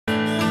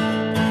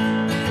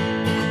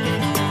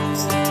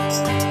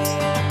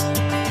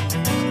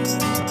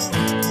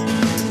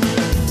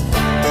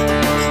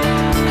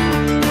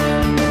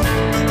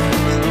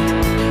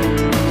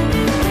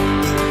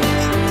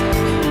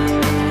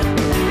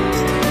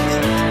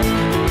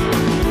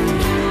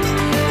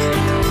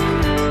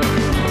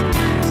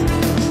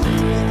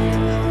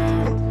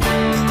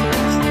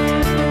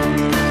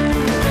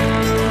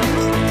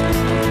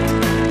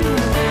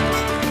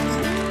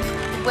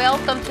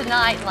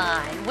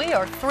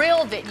are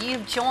thrilled that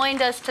you've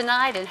joined us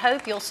tonight and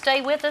hope you'll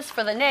stay with us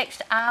for the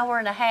next hour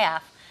and a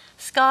half.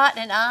 Scott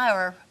and I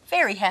are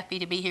very happy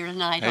to be here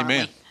tonight, aren't we?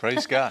 Amen.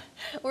 Praise God.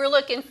 We're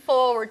looking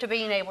forward to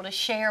being able to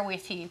share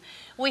with you.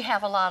 We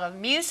have a lot of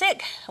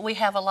music. We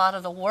have a lot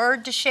of the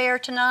Word to share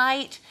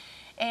tonight.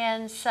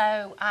 And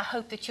so I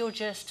hope that you'll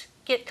just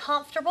get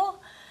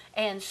comfortable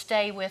and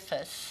stay with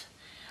us.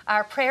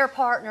 Our prayer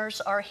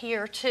partners are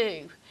here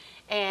too.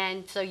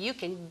 And so you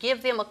can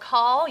give them a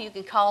call. You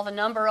can call the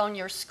number on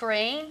your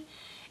screen.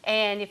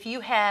 And if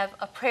you have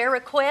a prayer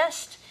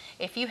request,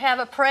 if you have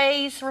a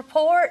praise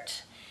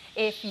report,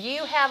 if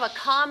you have a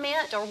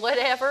comment or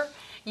whatever,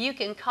 you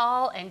can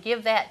call and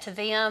give that to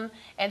them,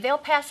 and they'll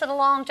pass it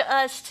along to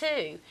us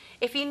too.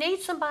 If you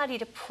need somebody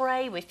to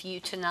pray with you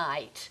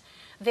tonight,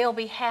 they'll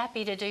be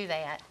happy to do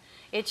that.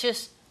 It's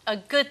just a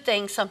good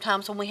thing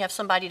sometimes when we have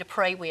somebody to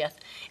pray with,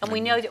 and we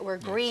know that we're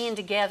agreeing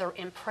together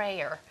in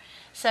prayer.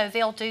 So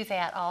they'll do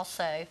that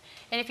also.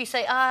 And if you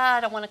say,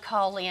 I don't want to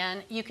call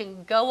in, you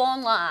can go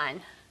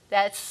online.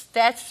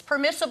 That's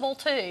permissible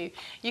too.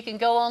 You can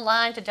go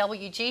online to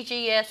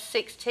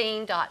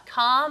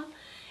wggs16.com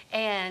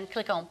and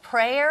click on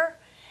prayer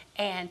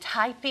and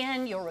type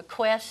in your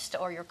request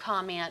or your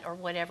comment or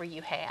whatever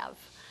you have.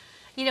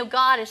 You know,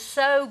 God is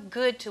so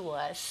good to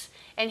us,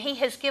 and He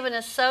has given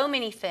us so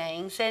many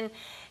things. And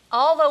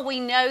although we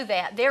know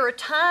that, there are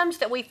times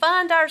that we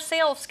find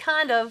ourselves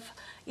kind of,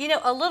 you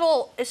know, a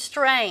little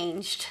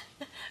estranged,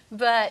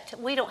 but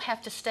we don't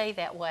have to stay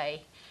that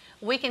way.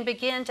 We can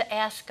begin to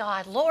ask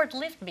God, Lord,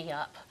 lift me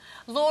up.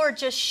 Lord,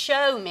 just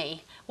show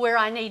me where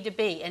I need to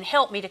be and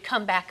help me to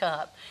come back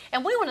up.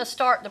 And we want to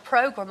start the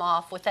program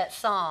off with that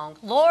song,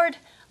 Lord,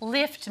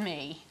 Lift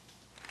Me.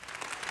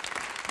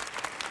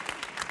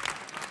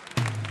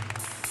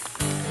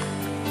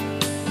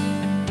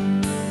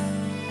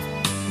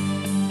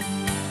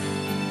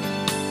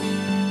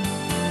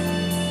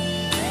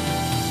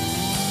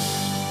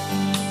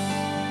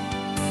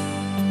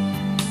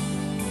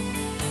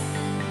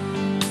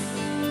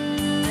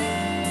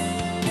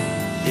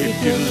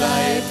 If your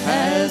life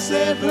has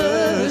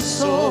ever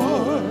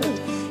soared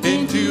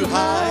into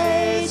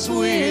heights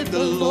with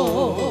the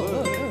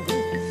Lord,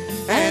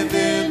 and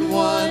then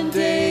one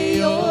day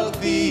your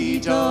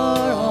feet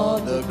are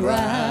on the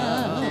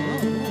ground,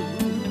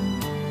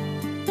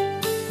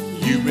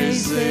 you may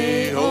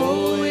say,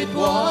 oh, it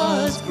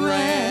was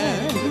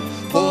grand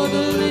for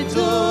the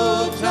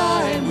little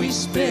time we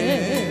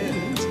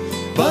spent,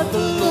 but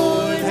the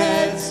Lord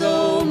had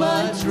so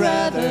much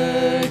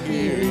rather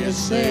hear you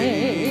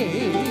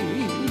say,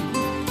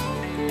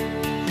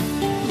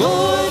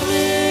 Lord,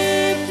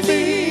 lift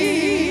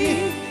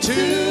me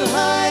to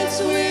heights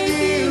with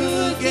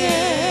you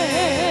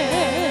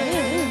again.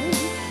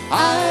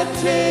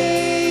 I've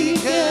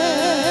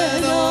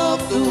taken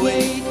off the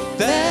weight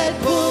that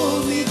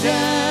pulled me down.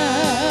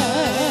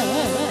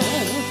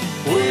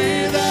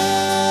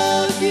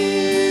 Without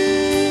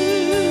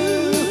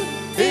you,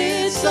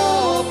 it's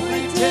all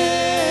pretense.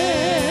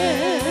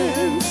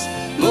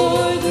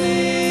 Lord,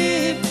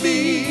 lift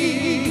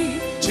me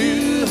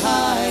to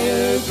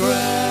higher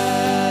ground.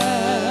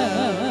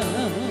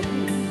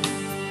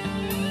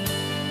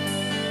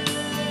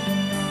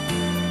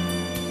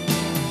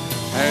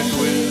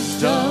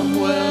 Wisdom,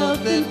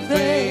 wealth, and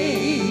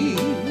fame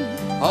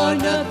are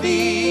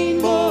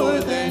nothing more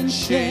than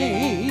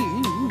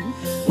shame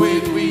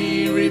when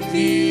we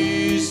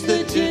refuse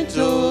the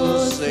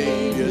gentle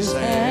Savior's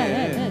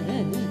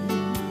hand.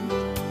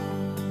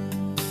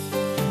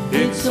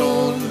 It's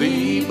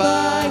only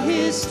by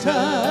His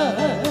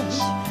touch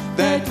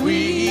that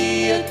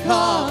we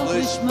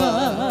accomplish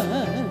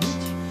much.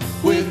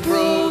 With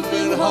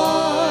broken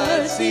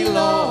hearts He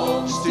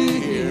longs to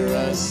hear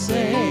us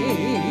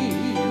say,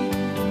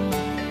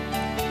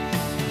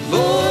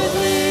 Lord,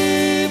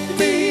 lift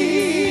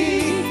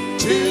me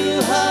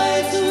to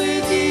heights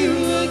with you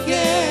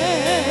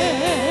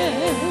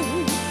again.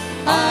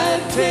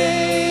 I've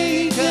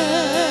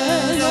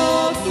taken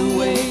off the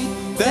weight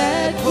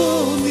that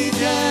pulled me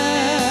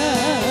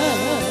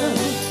down.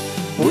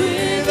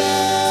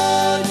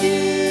 Without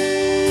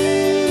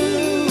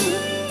you,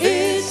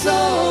 it's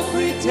all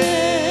pretense.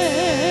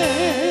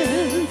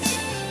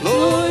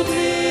 Lord,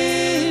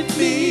 lift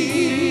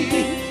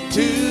me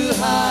to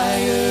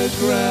higher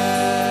ground.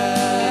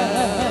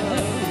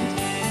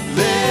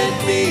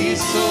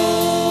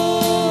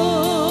 Soar,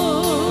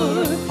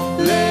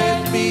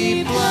 let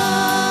me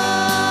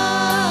fly,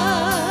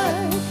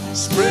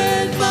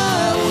 spread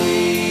my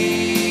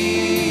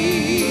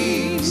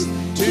wings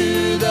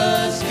to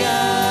the sky.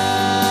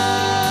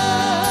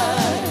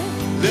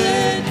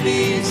 Let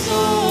me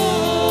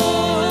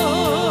soar,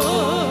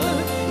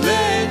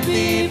 let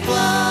me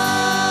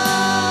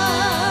fly,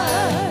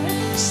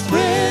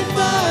 spread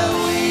my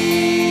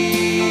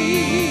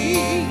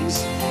wings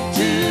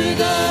to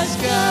the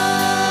sky.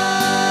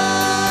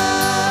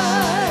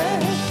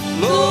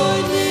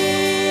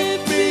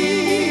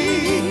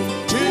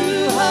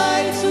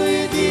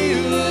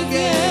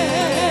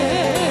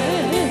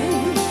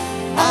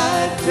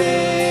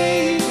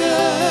 Taken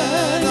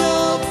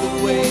off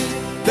the weight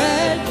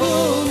that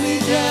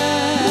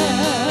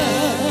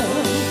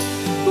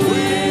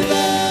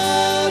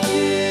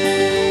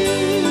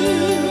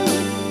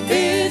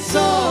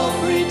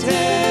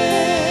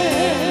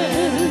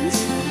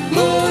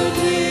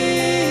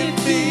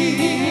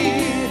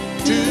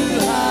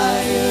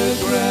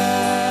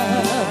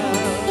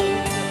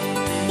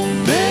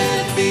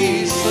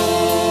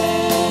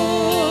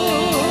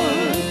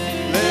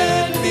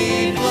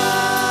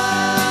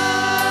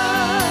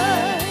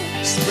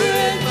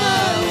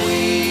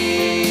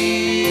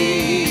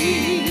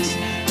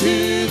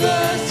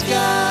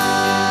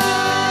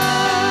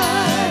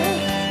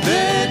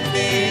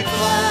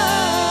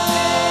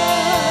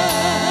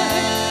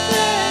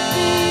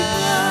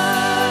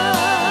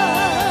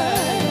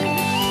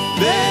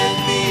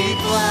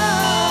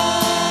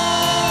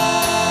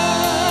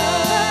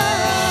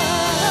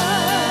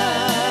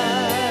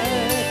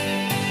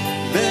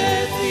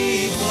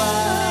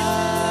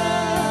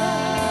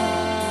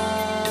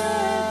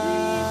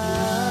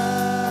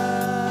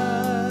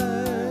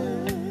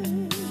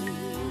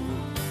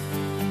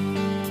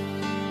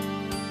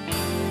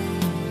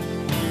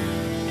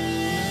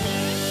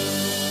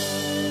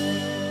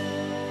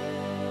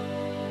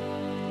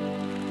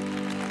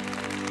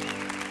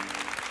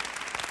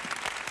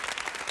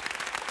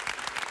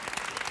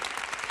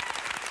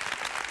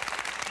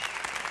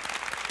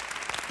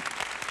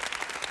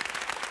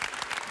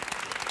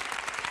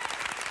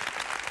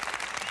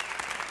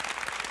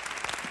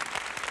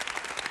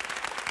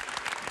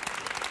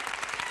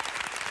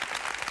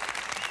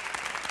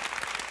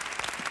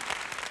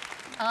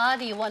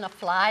Do you want to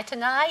fly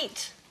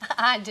tonight?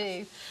 I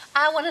do.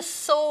 I want to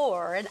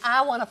soar and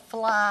I want to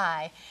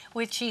fly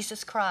with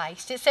Jesus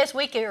Christ. It says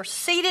we are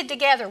seated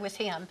together with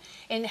Him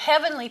in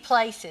heavenly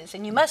places,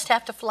 and you must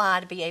have to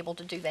fly to be able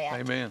to do that.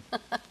 Amen.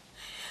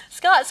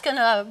 Scott's going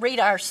to read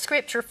our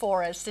scripture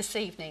for us this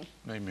evening.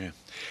 Amen.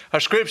 Our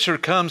scripture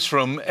comes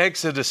from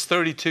Exodus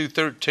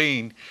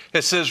 32:13.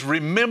 It says,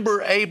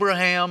 "Remember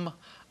Abraham,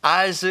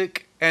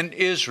 Isaac, and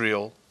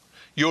Israel,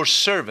 your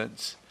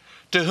servants,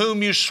 to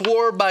whom you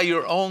swore by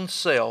your own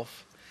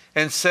self,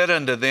 and said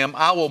unto them,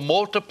 I will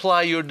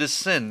multiply your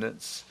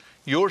descendants,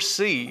 your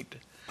seed,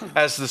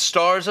 as the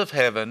stars of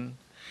heaven,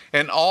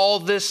 and all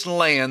this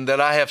land that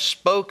I have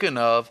spoken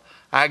of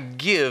I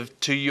give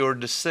to your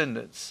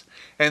descendants,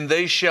 and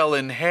they shall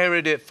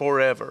inherit it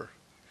forever."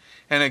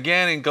 And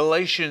again in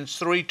Galatians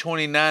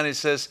 3:29 it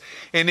says,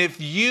 "And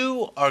if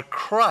you are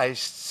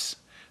Christ's,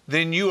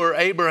 then you are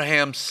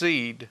Abraham's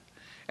seed,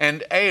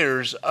 and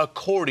heirs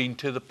according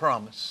to the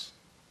promise."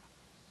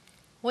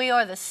 We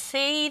are the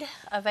seed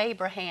of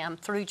Abraham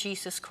through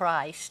Jesus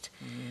Christ.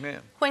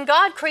 Amen. When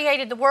God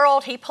created the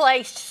world, He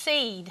placed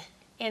seed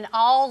in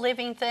all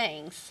living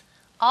things.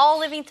 All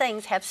living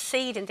things have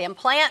seed in them,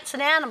 plants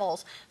and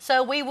animals,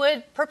 so we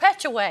would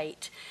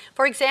perpetuate.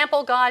 For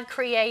example, God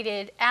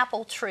created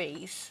apple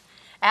trees.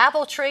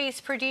 Apple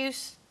trees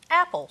produce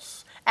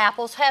apples.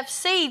 Apples have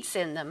seeds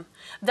in them.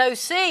 Those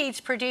seeds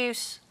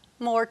produce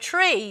more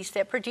trees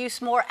that produce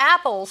more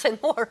apples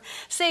and more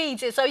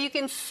seeds. And so you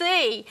can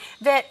see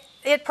that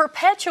it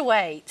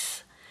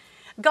perpetuates.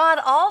 God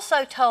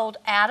also told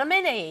Adam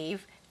and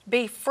Eve,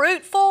 "Be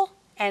fruitful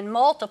and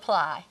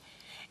multiply."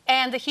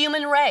 And the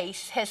human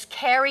race has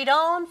carried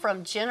on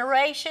from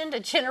generation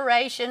to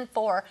generation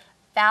for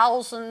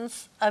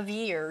thousands of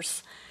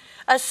years.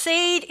 A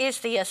seed is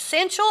the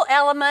essential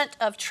element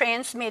of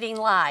transmitting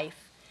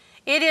life.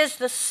 It is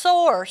the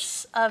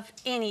source of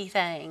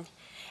anything.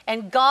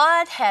 And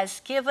God has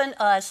given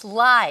us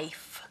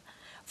life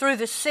through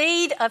the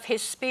seed of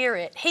His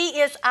Spirit. He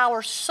is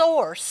our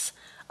source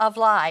of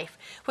life.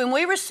 When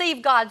we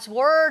receive God's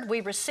Word,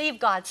 we receive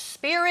God's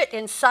Spirit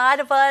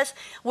inside of us.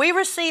 We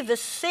receive the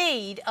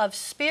seed of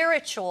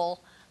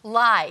spiritual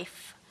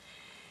life.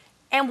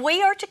 And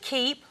we are to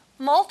keep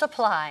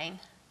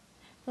multiplying.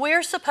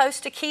 We're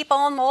supposed to keep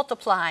on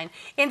multiplying.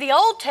 In the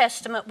Old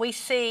Testament, we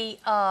see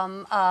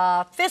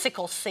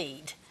physical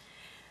seed.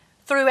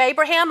 Through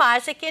Abraham,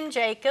 Isaac, and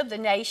Jacob, the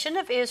nation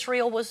of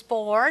Israel was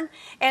born,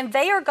 and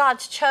they are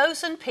God's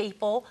chosen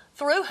people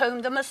through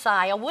whom the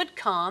Messiah would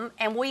come,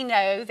 and we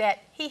know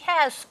that He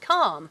has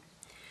come.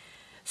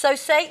 So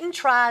Satan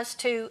tries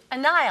to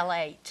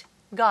annihilate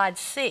God's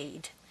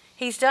seed.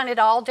 He's done it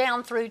all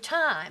down through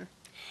time.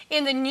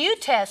 In the New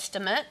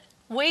Testament,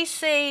 we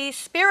see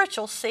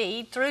spiritual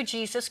seed through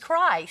Jesus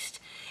Christ.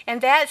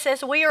 And that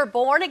says we are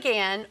born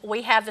again.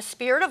 We have the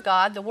Spirit of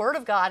God, the Word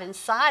of God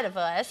inside of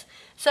us.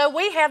 So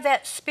we have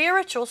that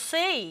spiritual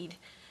seed.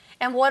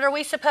 And what are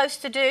we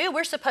supposed to do?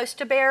 We're supposed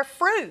to bear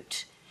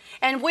fruit.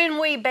 And when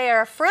we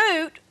bear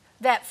fruit,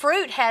 that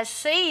fruit has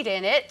seed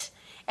in it,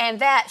 and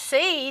that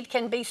seed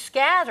can be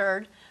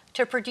scattered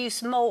to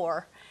produce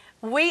more.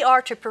 We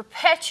are to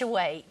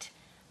perpetuate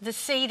the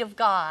seed of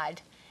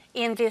God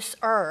in this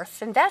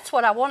earth. And that's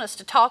what I want us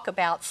to talk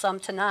about some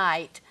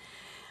tonight.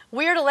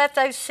 We're to let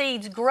those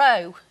seeds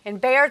grow and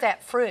bear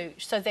that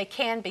fruit so they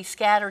can be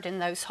scattered in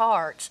those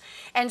hearts.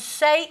 And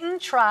Satan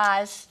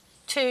tries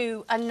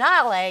to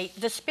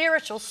annihilate the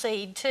spiritual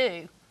seed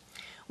too.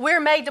 We're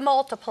made to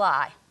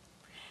multiply.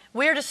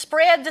 We're to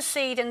spread the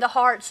seed in the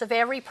hearts of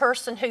every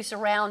person who's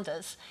around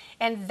us.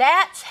 And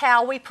that's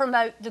how we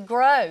promote the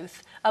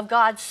growth of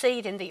God's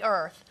seed in the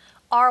earth.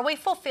 Are we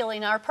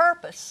fulfilling our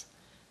purpose?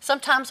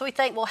 Sometimes we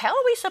think, well, how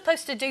are we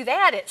supposed to do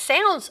that? It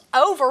sounds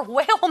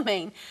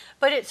overwhelming,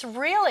 but it's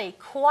really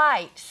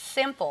quite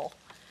simple.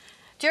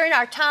 During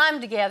our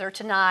time together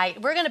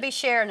tonight, we're going to be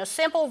sharing a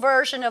simple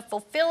version of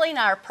fulfilling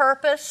our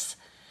purpose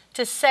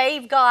to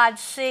save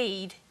God's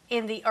seed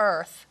in the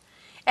earth.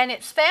 And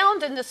it's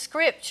found in the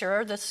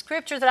scripture. The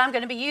scripture that I'm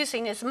going to be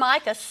using is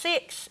Micah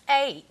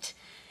 6:8.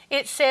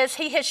 It says,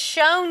 "He has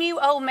shown you,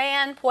 O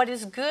man, what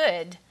is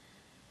good.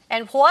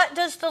 And what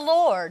does the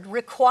Lord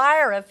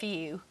require of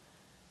you?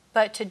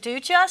 But to do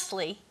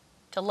justly,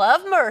 to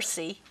love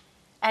mercy,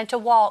 and to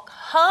walk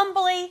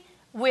humbly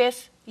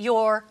with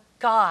your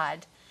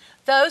God."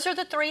 Those are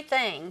the three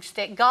things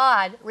that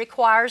God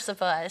requires of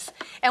us.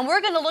 And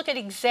we're going to look at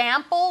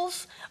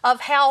examples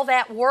of how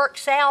that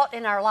works out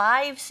in our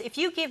lives. If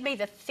you give me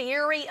the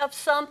theory of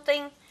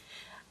something,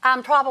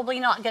 I'm probably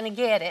not going to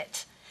get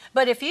it.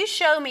 But if you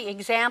show me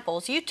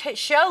examples, you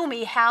show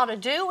me how to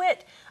do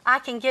it, I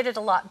can get it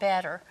a lot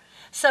better.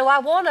 So I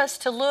want us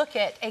to look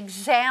at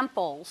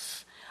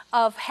examples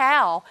of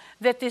how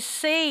that this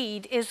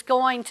seed is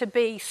going to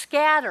be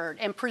scattered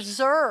and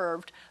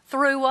preserved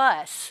through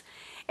us.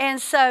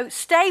 And so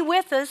stay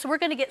with us. We're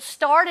going to get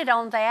started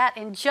on that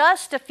in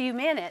just a few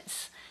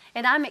minutes.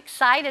 And I'm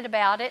excited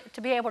about it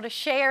to be able to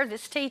share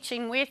this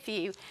teaching with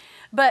you.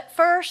 But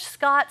first,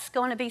 Scott's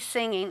going to be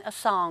singing a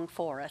song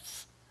for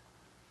us.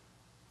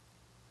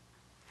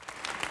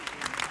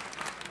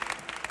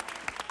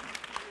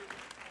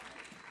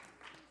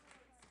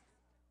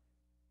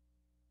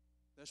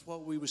 That's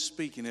what we were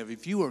speaking of.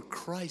 If you are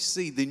Christ's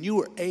seed, then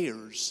you are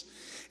heirs.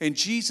 And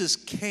Jesus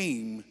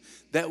came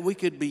that we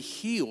could be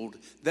healed,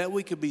 that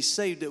we could be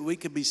saved, that we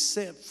could be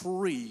set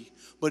free.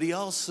 But he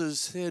also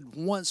said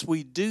once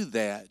we do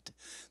that,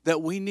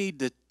 that we need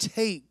to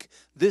take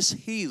this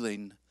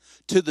healing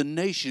to the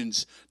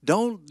nations.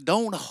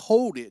 Don't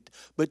hold it,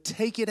 but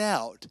take it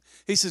out.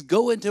 He says,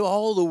 go into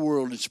all the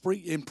world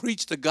and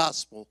preach the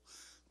gospel.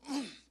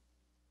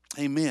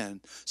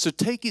 Amen. So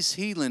take his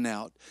healing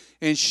out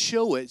and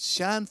show it,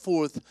 shine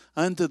forth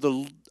unto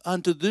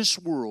this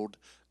world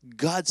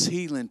God's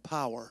healing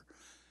power.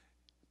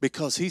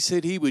 Because he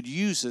said he would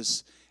use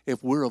us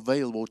if we're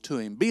available to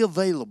him. Be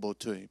available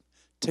to him.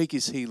 Take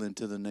his healing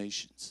to the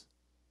nations.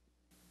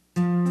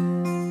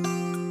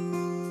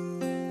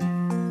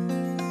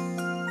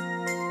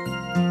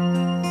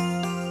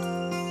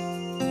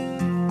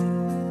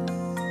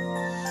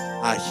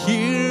 I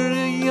hear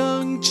a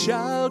young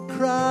child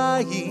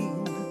crying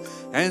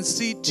and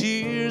see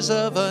tears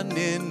of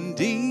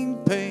unending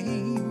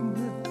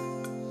pain.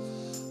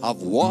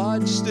 I've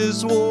watched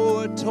as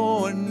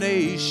war-torn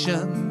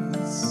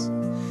nations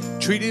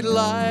treated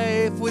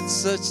life with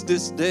such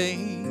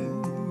disdain.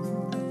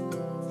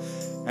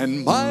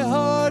 And my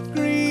heart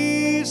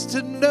grieves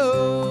to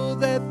know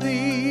that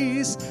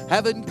these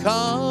haven't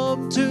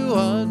come to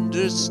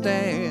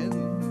understand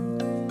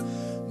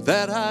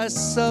that I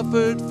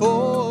suffered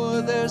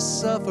for their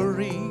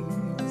sufferings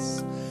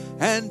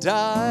and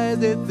died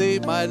that they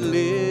might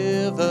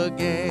live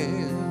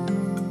again.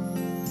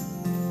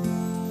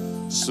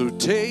 So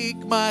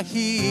take my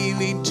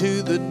healing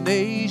to the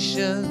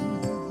nations,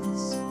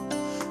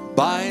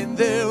 bind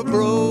their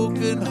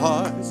broken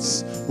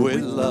hearts with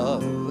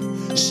love,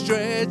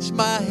 stretch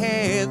my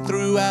hand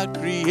throughout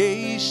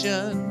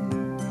creation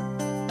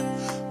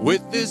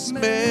with this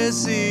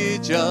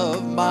message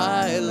of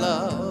my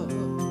love,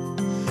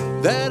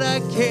 that I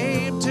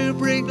came to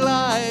bring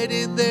light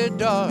in their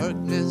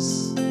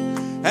darkness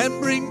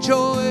and bring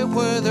joy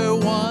where there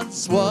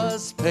once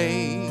was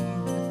pain.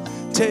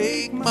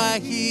 Take my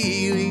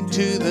healing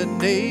to the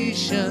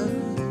nations,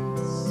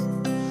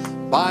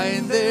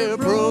 bind their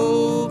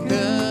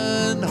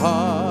broken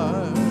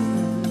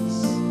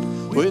hearts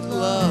with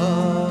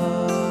love.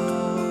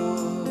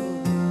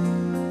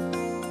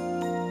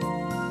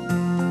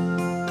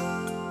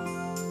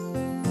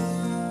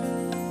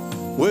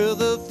 Well,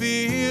 the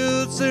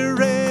fields are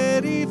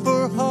ready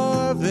for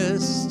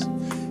harvest,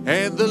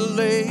 and the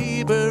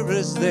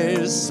laborers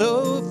there's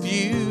so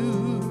few.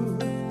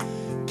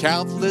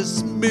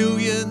 Countless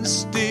millions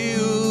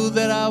still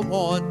that I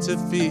want to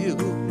feel,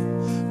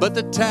 but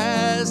the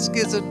task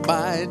isn't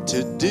mine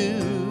to do.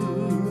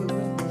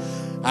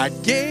 I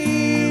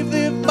gave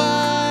them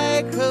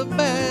my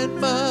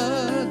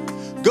commandment,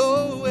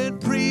 go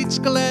and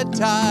preach glad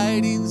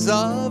tidings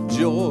of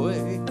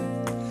joy,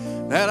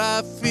 that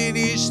I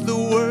finished the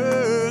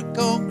work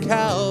on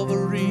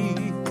Calvary,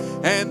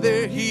 and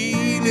their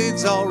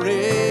healing's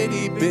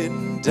already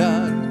been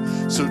done.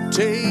 So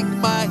take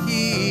my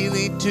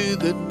healing to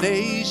the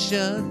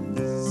nations,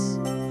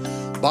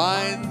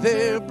 bind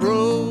their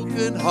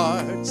broken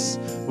hearts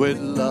with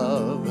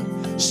love,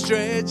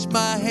 stretch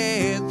my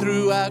hand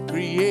throughout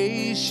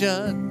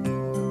creation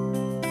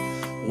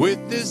with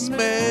this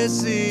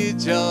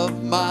message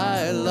of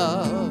my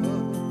love,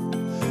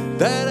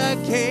 that I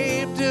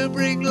came to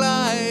bring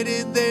light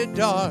in their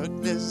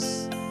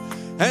darkness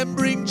and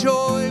bring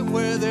joy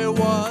where there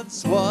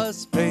once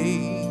was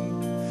pain.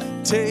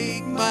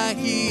 Take my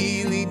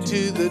healing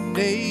to the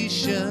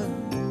nations,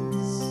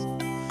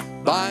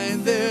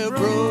 bind their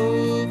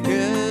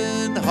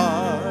broken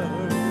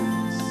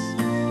hearts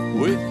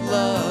with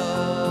love.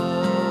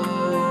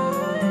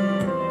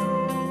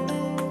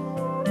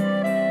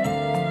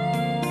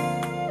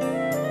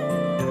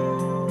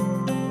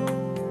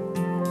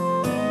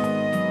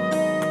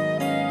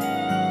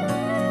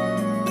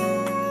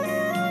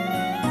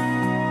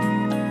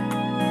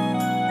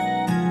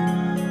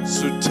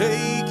 So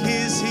take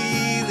his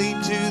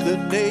healing to the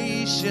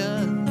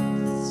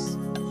nations,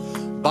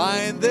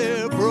 bind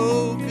their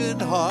broken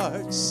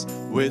hearts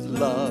with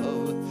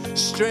love,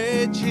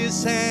 stretch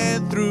his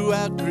hand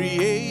throughout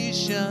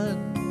creation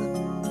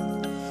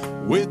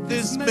with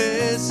this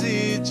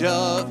message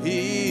of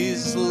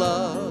his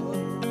love,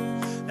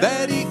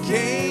 that he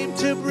came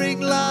to bring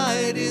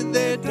light in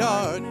their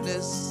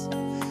darkness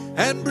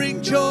and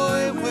bring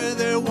joy where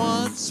there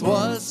once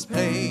was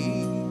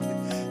pain.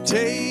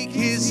 Take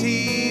his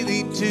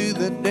healing to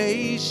the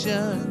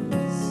nations,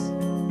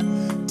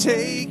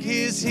 take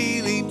his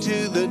healing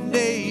to the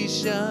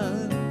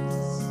nations,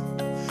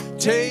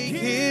 take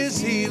his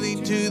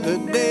healing to the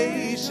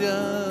nations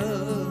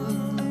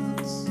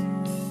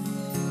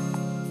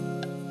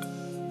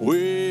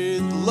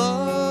with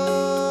love.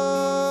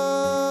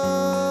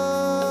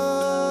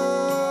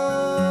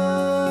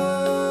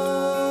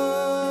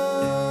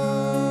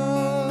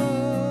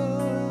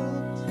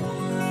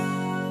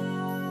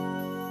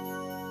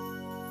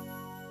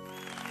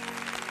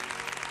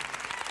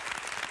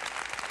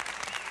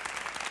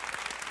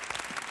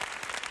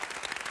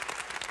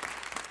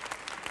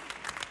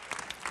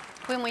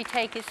 when we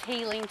take His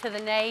healing to the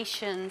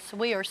nations,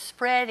 we are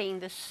spreading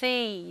the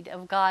seed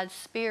of God's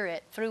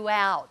Spirit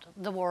throughout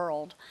the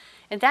world.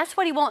 And that's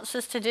what He wants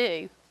us to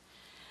do.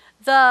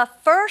 The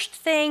first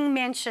thing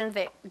mentioned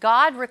that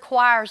God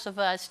requires of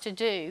us to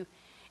do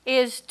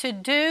is to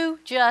do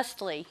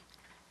justly.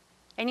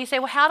 And you say,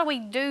 well, how do we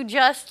do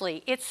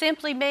justly? It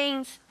simply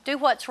means do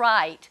what's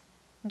right.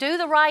 Do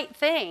the right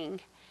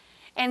thing.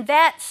 And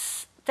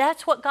that's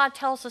what God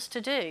tells us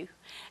to do.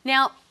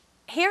 Now,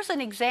 here's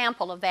an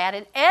example of that.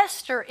 And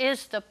Esther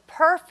is the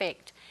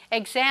perfect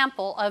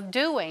example of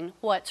doing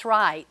what's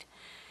right.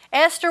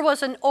 Esther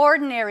was an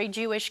ordinary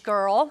Jewish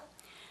girl.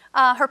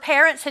 Her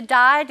parents had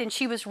died, and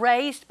she was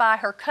raised by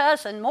her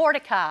cousin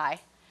Mordecai.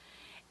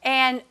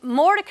 And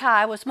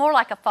Mordecai was more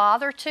like a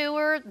father to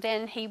her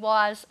than he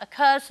was a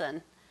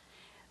cousin.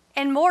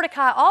 And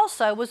Mordecai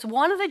also was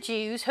one of the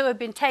Jews who had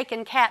been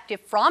taken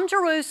captive from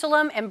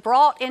Jerusalem and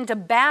brought into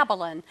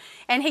Babylon.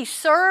 And he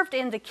served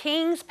in the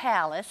king's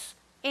palace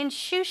in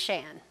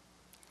Shushan.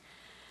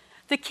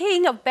 The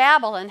king of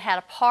Babylon had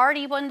a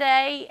party one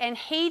day, and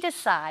he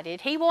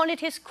decided he wanted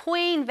his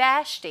queen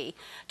Vashti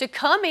to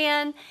come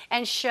in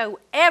and show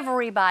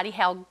everybody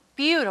how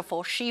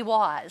beautiful she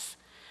was.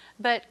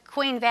 But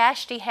Queen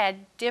Vashti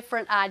had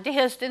different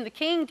ideas than the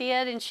king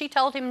did, and she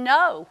told him,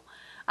 no,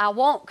 I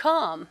won't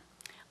come.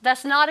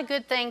 That's not a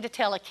good thing to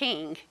tell a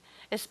king,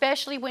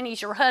 especially when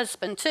he's your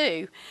husband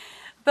too.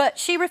 But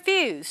she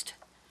refused.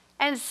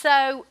 And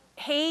so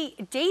he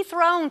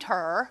dethroned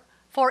her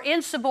for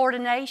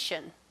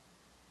insubordination.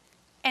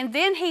 And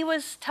then he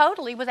was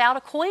totally without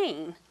a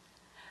queen.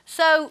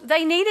 So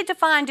they needed to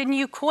find a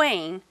new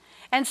queen.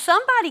 And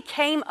somebody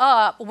came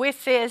up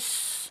with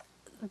this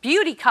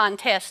beauty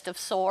contest of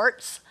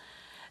sorts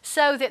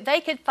so that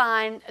they could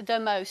find the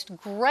most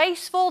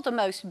graceful, the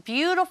most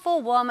beautiful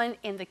woman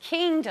in the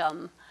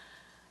kingdom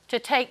to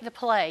take the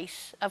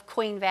place of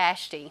Queen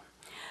Vashti.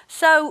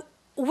 So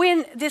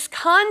when this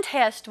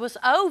contest was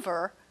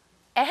over,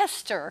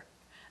 Esther,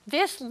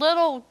 this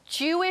little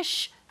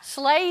Jewish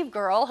slave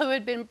girl who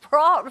had been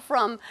brought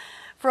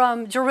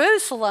from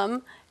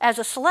Jerusalem as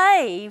a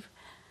slave,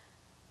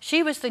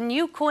 she was the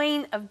new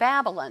queen of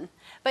Babylon.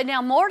 But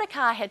now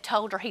Mordecai had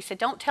told her, he said,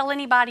 don't tell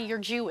anybody you're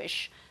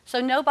Jewish. So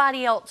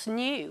nobody else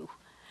knew.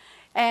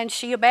 And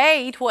she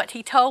obeyed what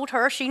he told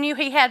her. She knew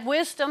he had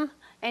wisdom,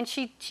 and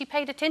she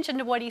paid attention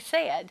to what he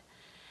said.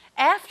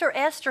 After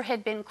Esther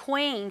had been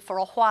queen for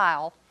a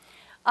while,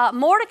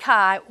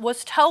 Mordecai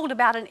was told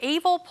about an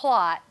evil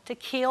plot to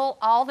kill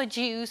all the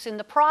Jews in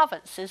the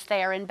provinces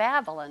there in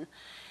Babylon.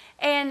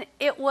 And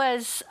it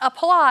was a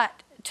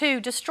plot to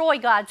destroy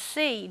God's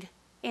seed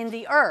in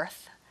the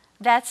earth.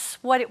 That's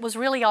what it was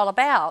really all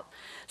about.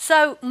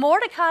 So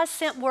Mordecai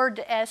sent word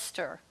to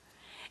Esther.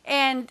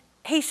 And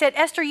he said,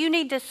 Esther, you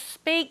need to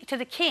speak to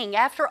the king.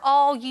 After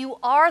all, you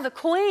are the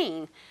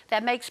queen.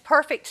 That makes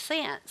perfect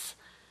sense.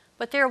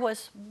 But there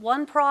was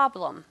one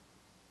problem.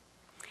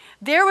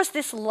 There was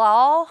this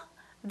law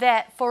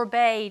that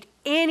forbade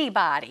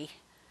anybody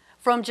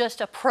from just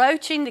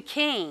approaching the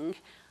king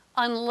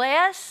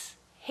unless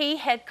he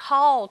had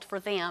called for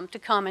them to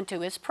come into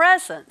his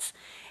presence.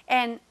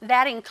 And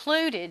that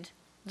included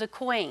the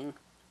queen.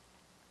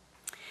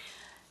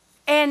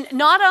 And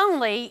not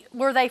only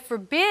were they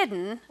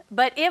forbidden,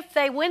 but if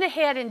they went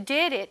ahead and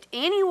did it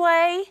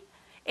anyway,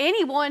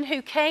 anyone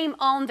who came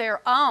on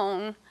their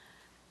own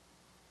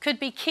could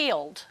be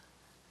killed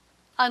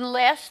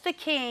unless the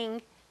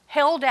king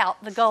held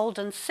out the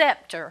golden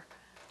scepter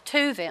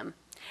to them.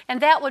 And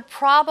that would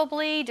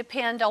probably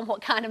depend on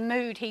what kind of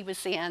mood he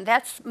was in.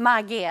 That's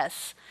my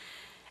guess.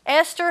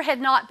 Esther had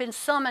not been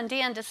summoned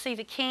in to see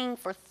the king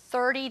for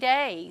 30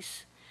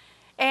 days.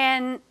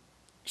 And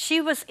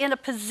she was in a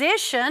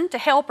position to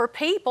help her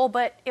people,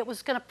 but it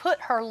was going to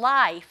put her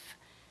life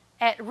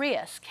at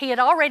risk. He had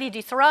already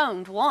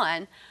dethroned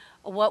one.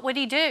 What would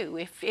he do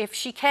if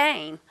she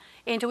came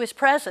into his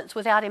presence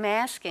without him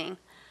asking?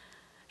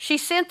 She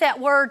sent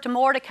that word to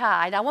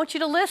Mordecai, and I want you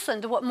to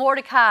listen to what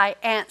Mordecai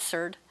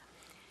answered.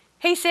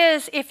 He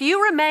says, if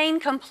you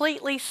remain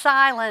completely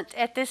silent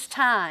at this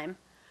time,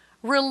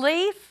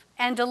 relief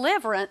and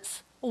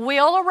deliverance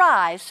will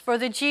arise for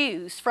the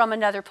Jews from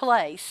another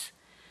place,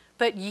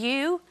 but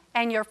you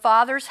and your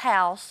father's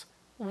house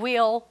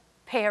will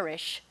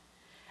perish.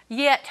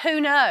 Yet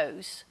who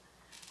knows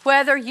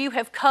whether you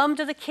have come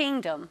to the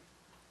kingdom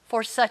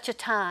for such a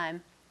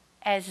time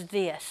as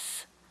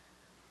this.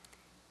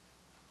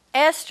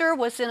 Esther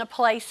was in a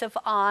place of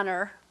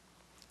honor.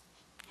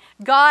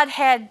 God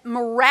had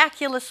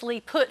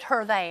miraculously put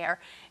her there.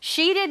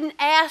 She didn't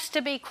ask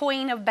to be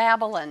queen of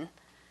Babylon.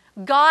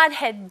 God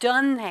had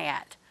done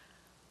that.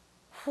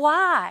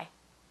 Why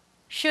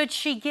should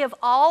she give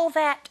all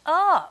that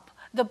up?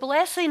 The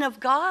blessing of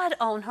God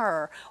on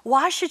her.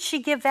 Why should she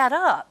give that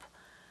up?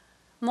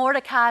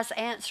 Mordecai's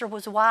answer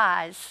was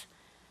wise.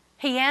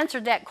 He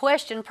answered that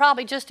question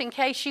probably just in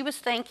case she was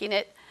thinking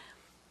it.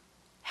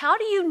 How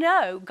do you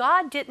know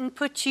God didn't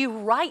put you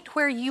right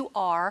where you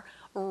are,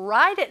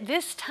 right at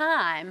this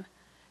time,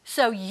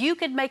 so you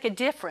could make a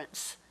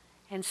difference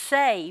and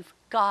save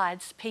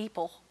God's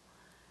people?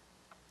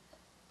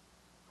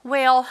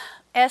 Well,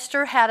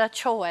 Esther had a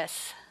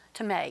choice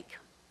to make.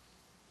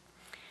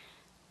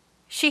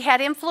 She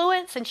had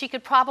influence and she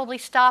could probably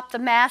stop the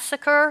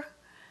massacre.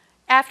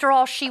 After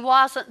all, she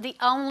wasn't the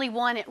only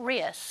one at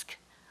risk.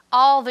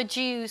 All the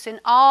Jews in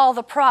all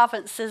the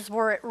provinces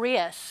were at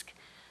risk.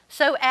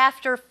 So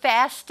after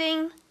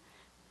fasting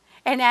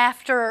and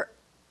after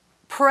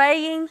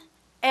praying,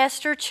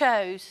 Esther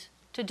chose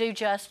to do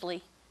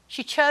justly.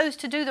 She chose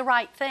to do the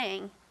right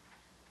thing.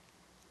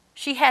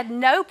 She had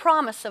no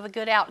promise of a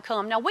good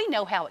outcome. Now, we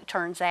know how it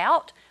turns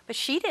out, but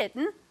she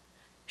didn't.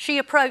 She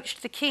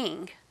approached the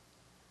king.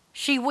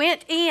 She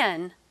went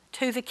in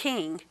to the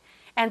king,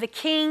 and the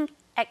king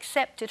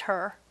accepted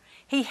her.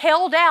 He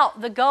held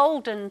out the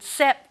golden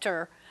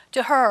scepter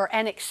to her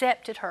and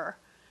accepted her.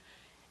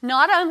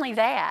 Not only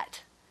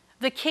that,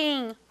 the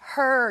king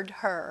heard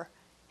her.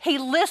 He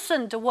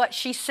listened to what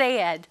she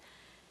said,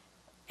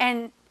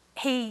 and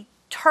he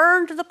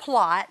turned the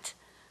plot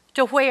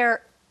to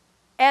where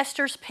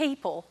Esther's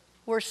people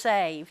were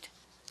saved.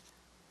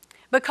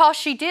 Because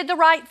she did the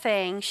right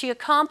thing, she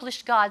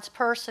accomplished God's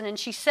person, and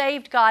she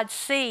saved God's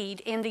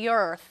seed in the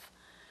earth.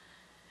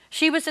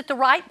 She was at the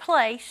right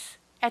place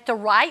at the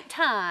right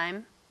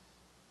time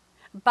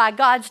by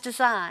God's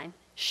design.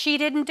 She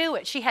didn't do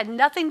it. She had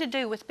nothing to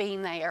do with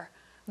being there.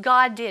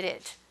 God did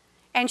it,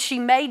 and she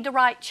made the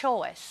right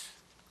choice.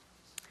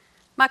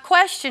 My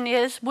question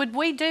is, would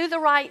we do the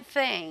right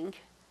thing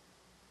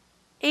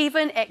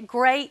even at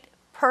great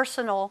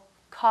personal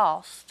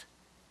cost?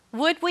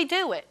 Would we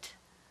do it?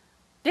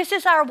 This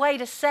is our way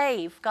to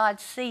save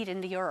God's seed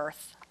in the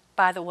earth,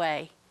 by the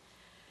way.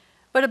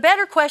 But a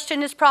better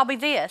question is probably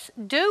this: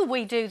 do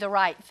we do the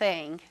right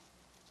thing,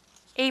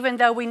 even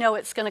though we know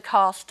it's going to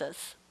cost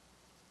us?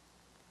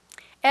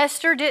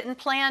 Esther didn't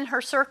plan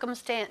her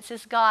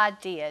circumstances, God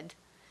did.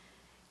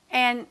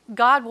 And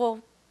God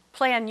will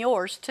plan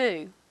yours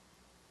too.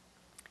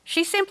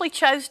 She simply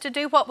chose to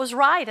do what was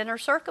right in her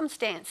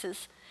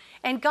circumstances.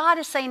 And God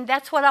is saying,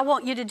 that's what I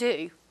want you to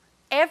do.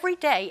 Every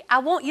day, I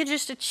want you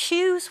just to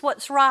choose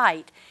what's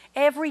right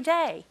every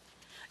day.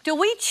 Do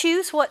we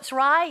choose what's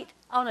right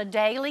on a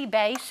daily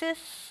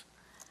basis?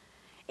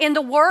 In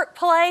the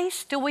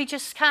workplace, do we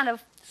just kind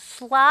of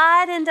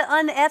slide into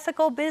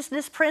unethical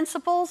business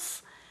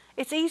principles?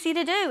 It's easy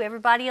to do.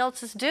 Everybody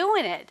else is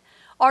doing it.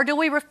 Or do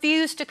we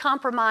refuse to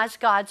compromise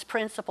God's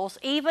principles,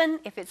 even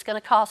if it's going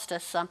to cost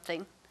us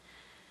something?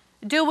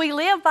 Do we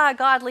live by a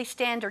godly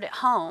standard at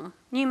home?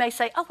 You may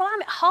say, oh, well,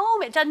 I'm at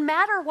home. It doesn't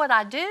matter what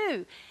I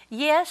do.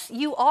 Yes,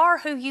 you are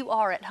who you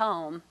are at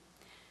home.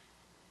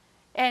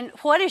 And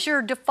what is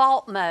your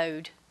default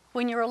mode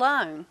when you're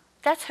alone?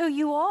 That's who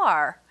you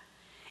are.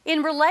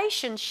 In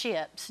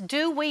relationships,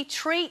 do we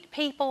treat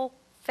people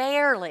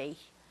fairly?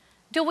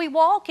 Do we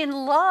walk in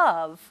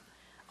love?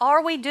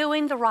 Are we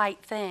doing the right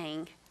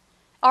thing?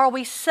 Are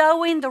we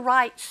sowing the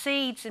right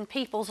seeds in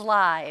people's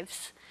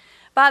lives?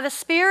 By the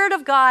Spirit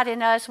of God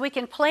in us, we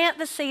can plant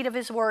the seed of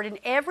His Word in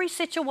every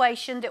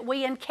situation that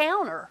we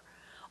encounter,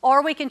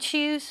 or we can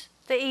choose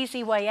the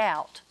easy way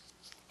out.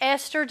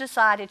 Esther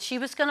decided she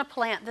was going to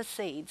plant the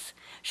seeds.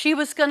 She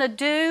was going to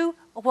do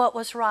what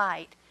was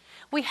right.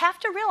 We have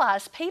to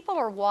realize people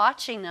are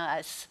watching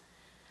us.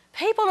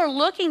 People are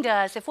looking to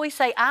us. If we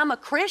say, I'm a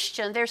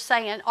Christian, they're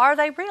saying, are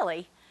they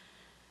really?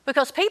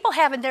 Because people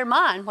have in their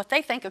mind what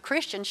they think a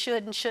Christian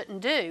should and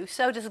shouldn't do.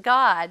 So does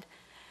God.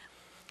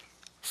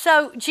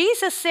 So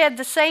Jesus said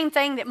the same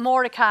thing that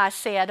Mordecai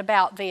said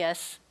about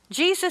this.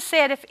 Jesus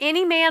said, if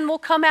any man will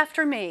come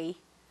after me,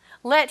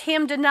 let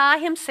him deny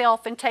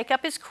himself and take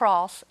up his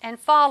cross and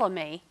follow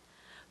me.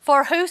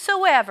 For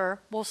whosoever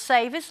will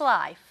save his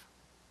life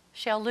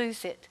shall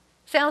lose it.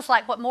 Sounds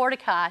like what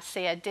Mordecai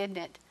said, didn't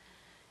it?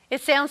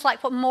 It sounds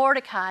like what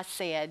Mordecai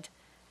said.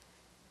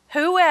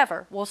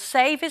 Whoever will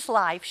save his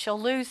life shall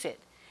lose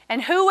it.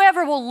 And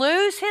whoever will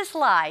lose his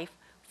life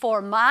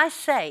for my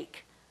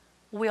sake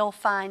will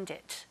find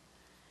it.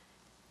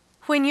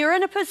 When you're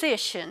in a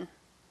position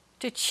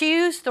to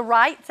choose the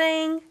right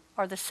thing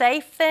or the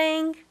safe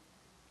thing,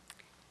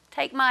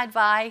 take my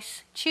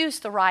advice, choose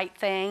the right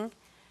thing,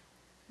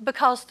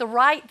 because the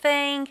right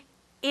thing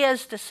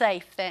is the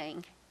safe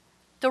thing.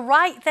 The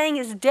right thing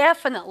is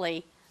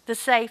definitely the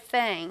safe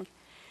thing.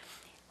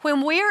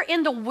 When we're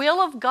in the will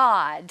of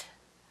God,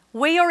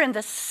 we are in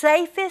the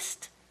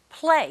safest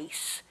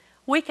place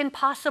we can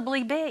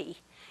possibly be.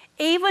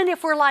 Even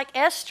if we're like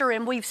Esther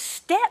and we've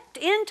stepped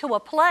into a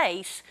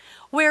place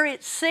where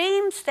it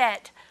seems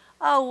that,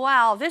 oh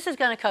wow, this is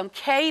going to come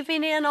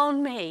caving in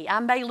on me. I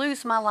may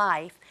lose my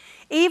life.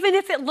 Even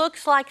if it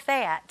looks like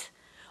that,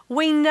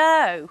 we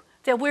know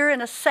that we're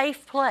in a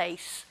safe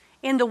place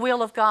in the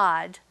will of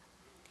God.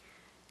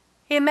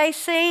 It may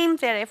seem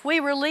that if we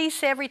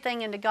release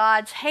everything into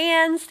God's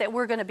hands that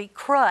we're going to be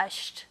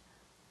crushed.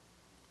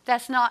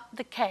 That's not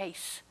the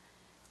case.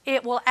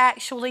 It will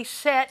actually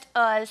set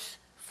us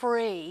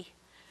free.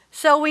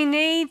 So we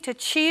need to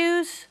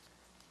choose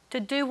to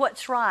do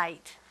what's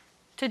right,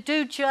 to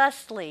do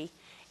justly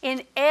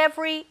in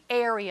every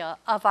area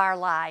of our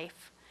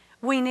life.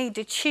 We need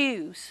to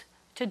choose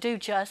to do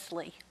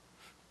justly.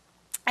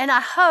 And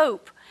I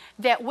hope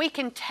that we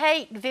can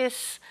take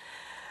this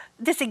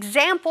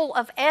example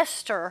of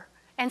Esther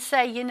and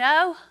say, you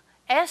know,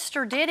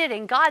 Esther did it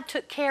and God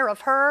took care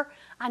of her.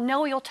 I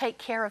know He'll take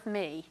care of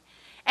me.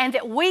 And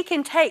that we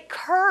can take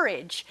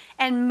courage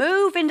and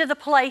move into the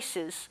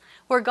places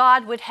where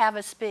God would have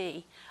us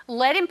be.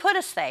 Let Him put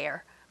us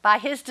there by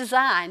His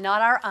design,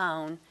 not our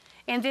own.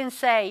 And then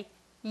say,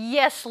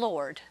 yes,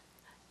 Lord.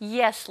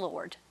 Yes,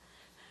 Lord.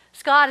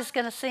 Scott is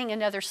going to sing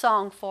another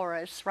song for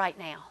us right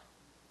now.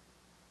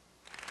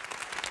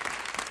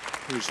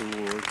 Praise the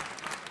Lord.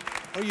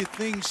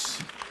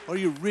 Are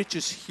your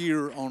riches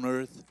here on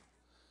earth?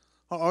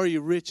 Or are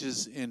your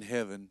riches in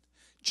heaven?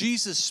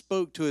 Jesus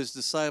spoke to His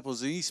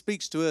disciples, and He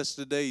speaks to us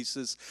today. He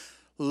says,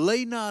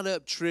 lay not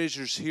up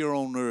treasures here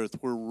on earth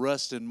where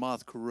rust and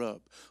moth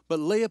corrupt, but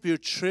lay up your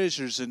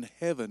treasures in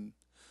heaven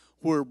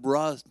where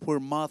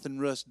moth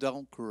and rust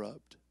don't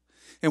corrupt.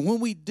 And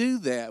when we do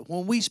that,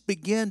 when we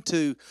begin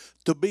to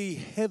be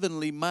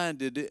heavenly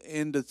minded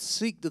and to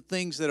seek the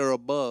things that are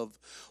above,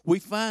 we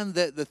find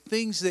that the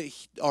things that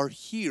are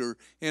here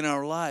in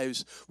our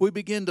lives, we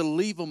begin to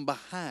leave them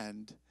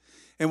behind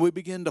and we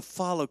begin to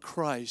follow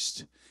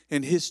Christ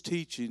and His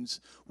teachings.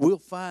 We'll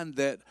find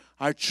that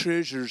our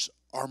treasures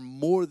are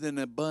more than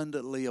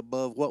abundantly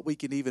above what we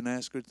can even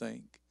ask or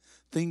think.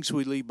 Things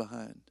we leave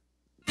behind.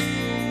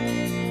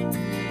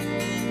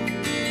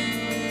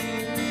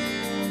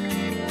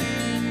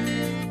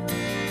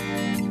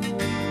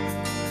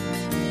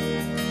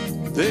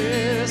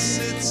 There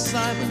sits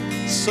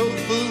Simon, so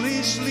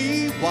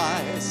foolishly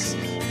wise.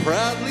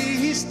 Proudly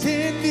he's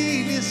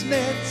tending his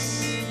nets.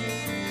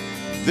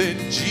 Then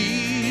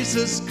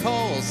Jesus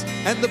calls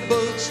and the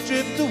boat's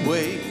drift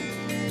away,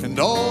 and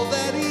all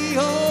that he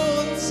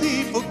owns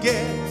he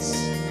forgets.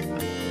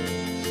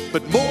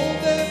 But more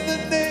than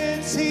the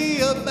nets he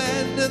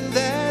abandoned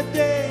that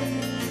day,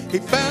 he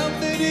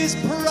found that his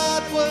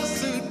pride was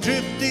soon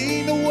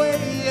drifting away.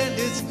 And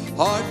it's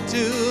hard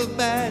to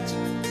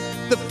imagine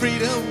the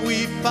freedom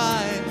we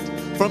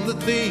find from the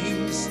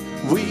things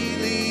we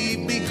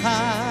leave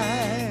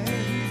behind.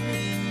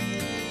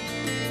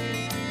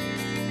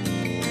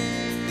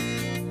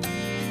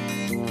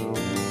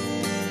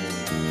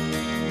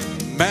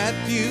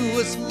 Matthew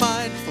was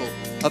mindful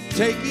of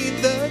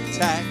taking the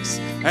tax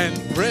and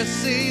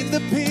pressing the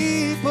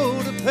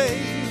people to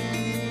pay.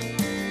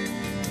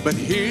 But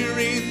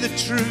hearing the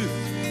truth,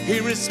 he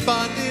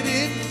responded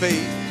in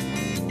faith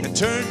and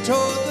turned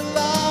toward the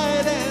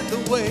light and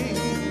the way.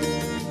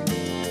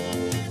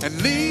 And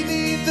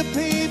leaving the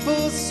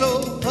people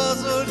so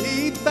puzzled,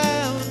 he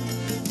found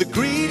the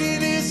greed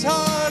in his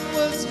heart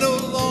was no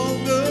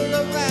longer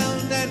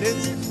around. And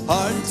it's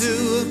hard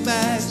to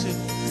imagine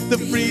the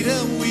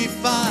freedom we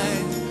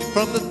find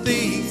from the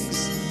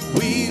things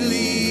we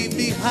leave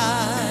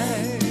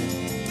behind.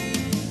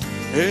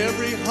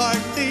 Every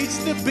heart needs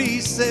to be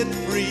set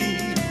free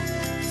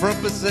from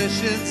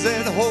possessions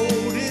that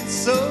hold it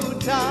so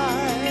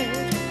tight.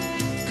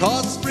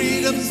 'Cause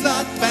freedom's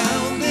not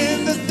found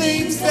in the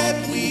things that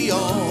we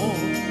own,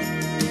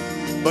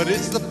 but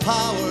it's the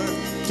power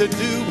to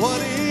do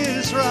what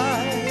is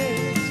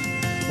right.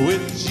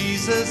 With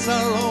Jesus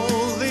our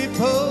only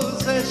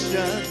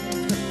possession,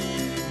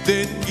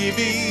 then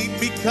giving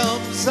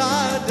becomes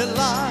our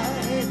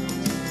delight.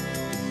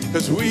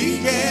 'Cause we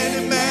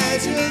can't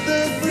imagine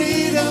the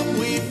freedom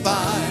we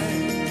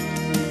find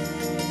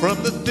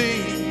from the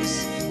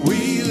things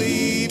we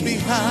leave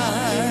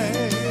behind.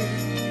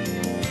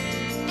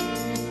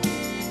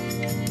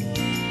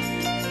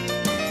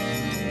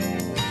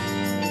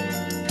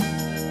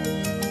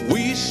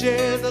 We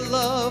share the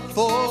love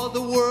for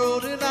the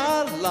world in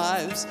our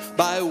lives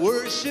by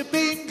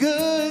worshiping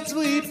goods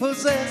we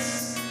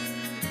possess.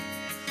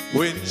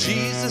 When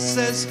Jesus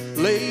says,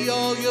 lay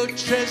all your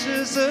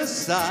treasures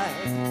aside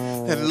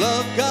and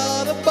love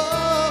God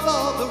above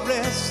all the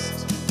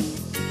rest.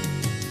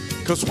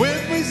 'Cause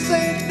when we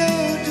say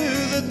no to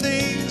the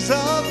things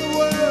of the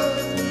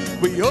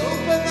world, we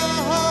open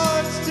our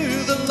hearts to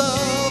the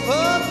love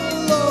of the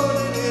Lord.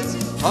 And it's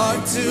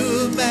hard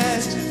to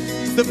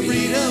imagine the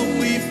freedom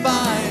we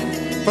find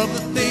from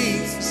the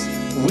things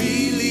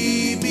we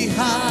leave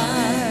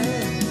behind.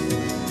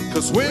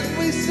 'Cause when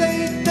we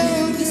say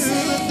no to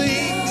the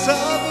things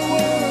of the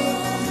world,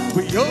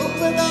 we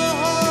open our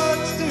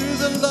hearts to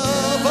the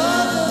love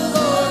of the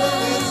Lord.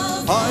 And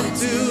it's hard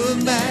to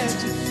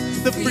imagine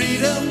the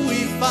freedom we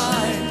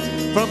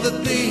find from the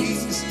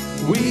things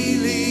we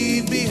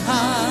leave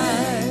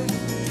behind.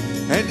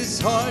 And it's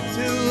hard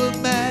to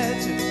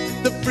imagine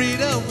the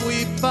freedom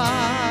we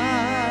find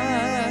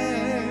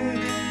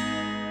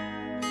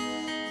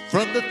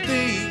from the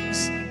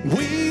things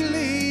we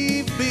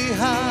leave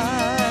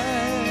behind.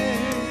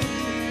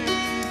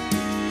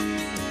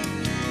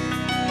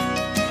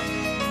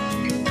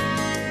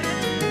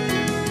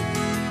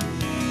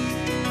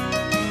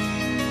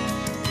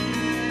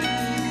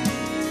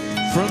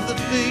 From the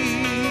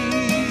things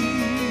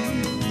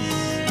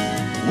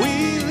we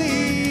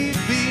leave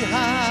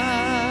behind.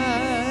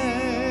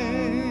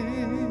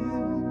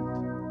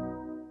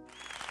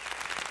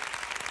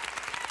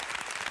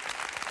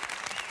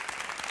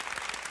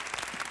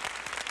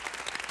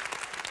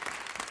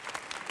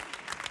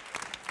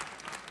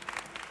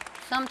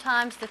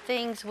 sometimes the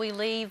things we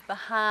leave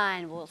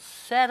behind will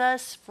set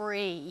us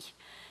free.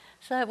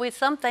 So with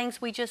some things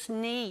we just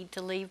need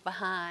to leave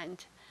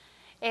behind.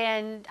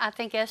 And I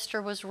think Esther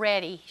was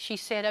ready. She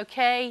said,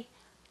 okay,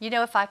 you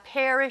know, if I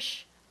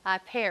perish, I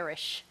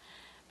perish.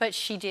 But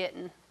she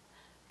didn't.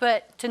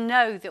 But to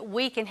know that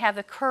we can have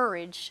the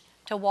courage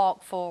to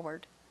walk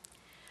forward.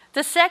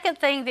 The second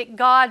thing that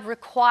God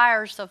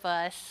requires of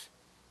us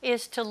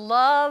is to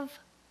love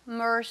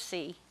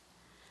mercy.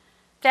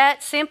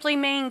 That simply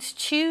means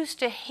choose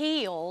to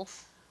heal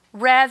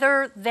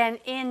rather than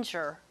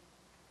injure.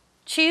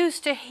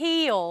 Choose to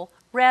heal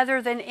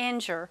rather than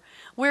injure.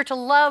 We're to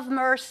love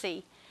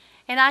mercy.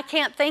 And I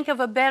can't think of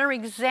a better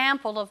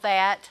example of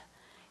that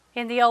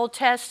in the Old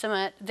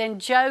Testament than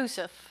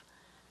Joseph.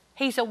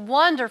 He's a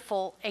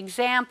wonderful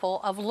example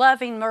of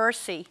loving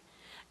mercy.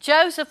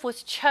 Joseph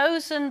was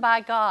chosen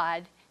by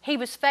God. He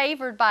was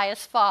favored by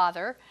his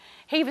father.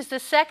 He was the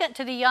second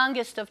to the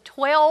youngest of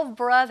 12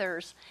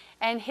 brothers,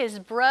 and his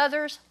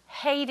brothers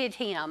hated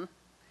him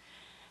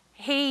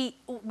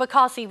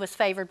because he was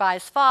favored by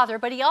his father,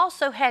 but he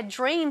also had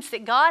dreams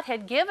that God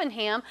had given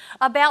him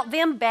about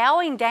them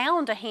bowing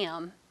down to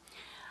him.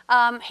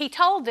 He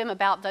told them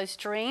about those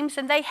dreams,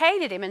 and they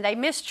hated him, and they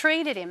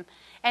mistreated him.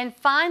 And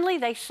finally,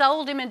 they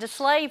sold him into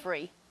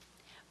slavery.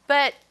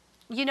 But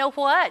you know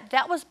what?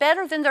 That was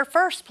better than their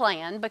first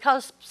plan,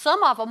 because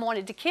some of them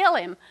wanted to kill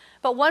him.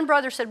 But one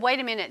brother said, wait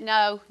a minute,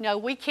 no,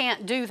 we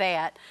can't do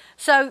that.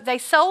 So they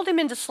sold him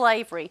into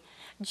slavery.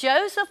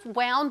 Joseph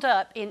wound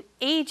up in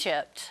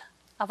Egypt,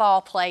 of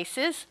all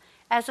places,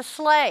 as a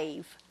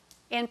slave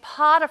in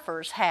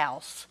Potiphar's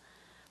house.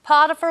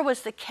 Potiphar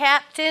was the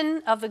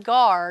captain of the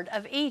guard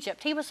of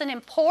Egypt. He was an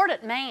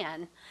important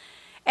man.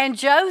 And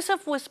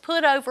Joseph was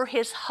put over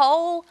his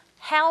whole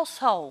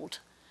household.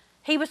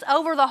 He was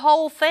over the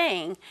whole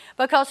thing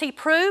because he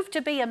proved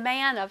to be a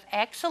man of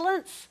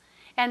excellence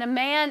and a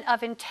man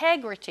of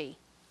integrity.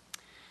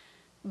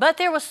 But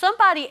there was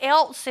somebody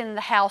else in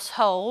the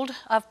household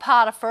of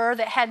Potiphar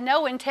that had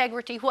no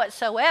integrity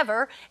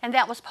whatsoever, and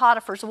that was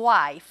Potiphar's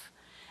wife.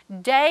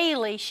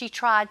 Daily she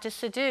tried to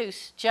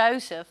seduce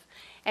Joseph,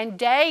 and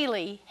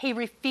daily he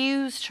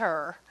refused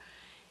her.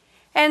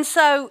 And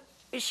so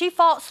she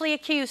falsely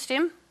accused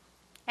him,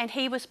 and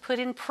he was put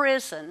in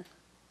prison.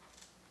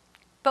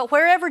 But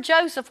wherever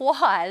Joseph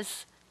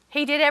was,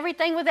 he did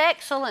everything with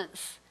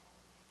excellence.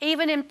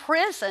 Even in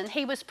prison,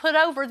 he was put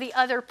over the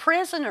other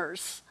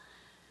prisoners.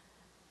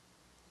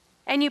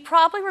 And you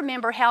probably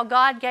remember how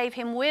God gave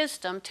him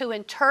wisdom to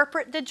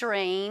interpret the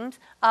dreams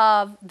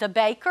of the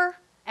baker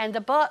and the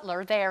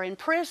butler there in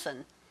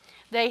prison.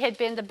 They had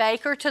been the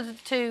baker to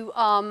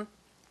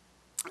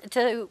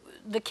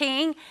the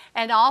king,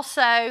 and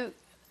also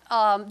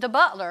the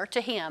butler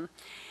to him.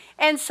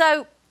 And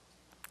so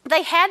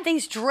they had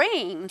these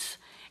dreams,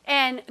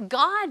 and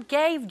God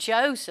gave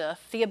Joseph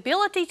the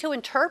ability to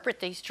interpret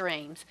these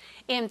dreams.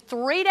 In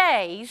 3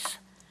 days,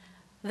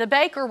 the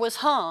baker was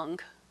hung,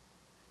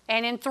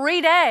 and in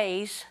 3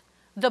 days,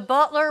 the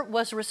butler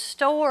was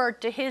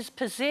restored to his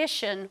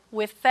position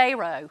with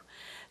Pharaoh.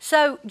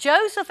 So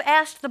Joseph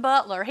asked the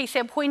butler, he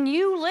said, when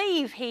you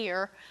leave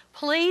here,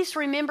 please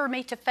remember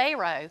me to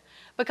Pharaoh,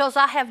 because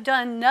I have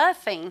done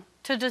nothing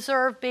to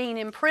deserve being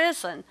in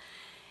prison.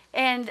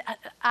 And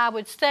I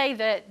would say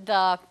that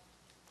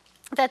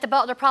the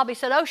butler probably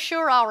said, oh,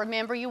 sure, I'll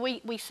remember you.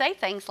 We say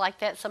things like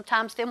that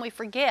sometimes, then we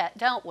forget,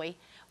 don't we?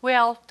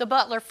 Well, the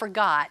butler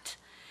forgot.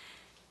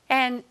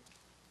 And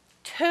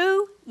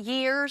 2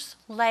 years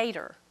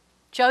later,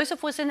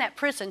 Joseph was in that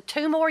prison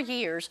 2 more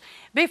years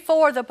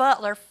before the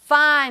butler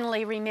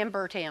finally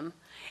remembered him.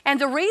 And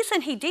the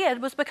reason he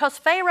did was because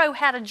Pharaoh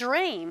had a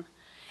dream,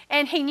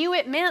 and he knew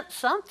it meant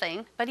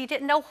something, but he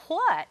didn't know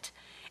what.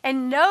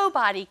 And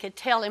nobody could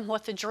tell him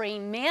what the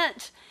dream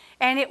meant,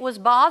 and it was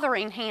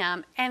bothering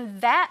him. And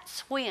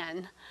that's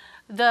when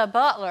the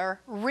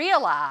butler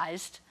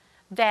realized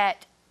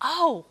that,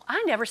 oh,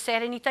 I never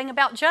said anything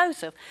about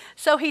Joseph.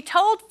 So he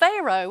told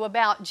Pharaoh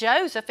about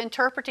Joseph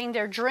interpreting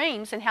their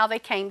dreams and how they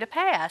came to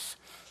pass.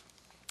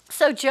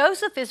 So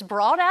Joseph is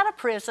brought out of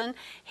prison.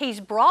 He's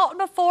brought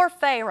before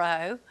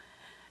Pharaoh.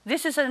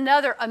 This is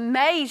another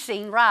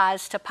amazing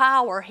rise to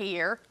power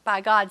here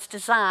by God's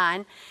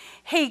design.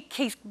 He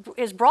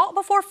is brought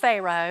before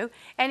Pharaoh,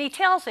 and he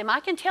tells him,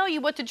 I can tell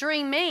you what the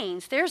dream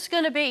means. There's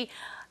going to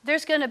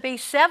be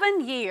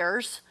 7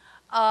 years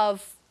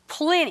of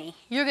plenty.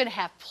 You're going to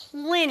have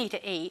plenty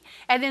to eat,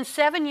 and then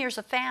 7 years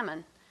of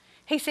famine.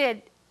 He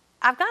said,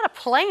 I've got a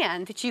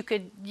plan that you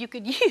could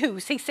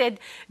use. He said,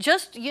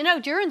 just,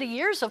 during the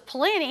years of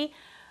plenty,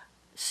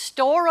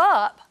 store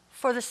up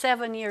for the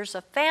 7 years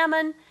of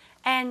famine,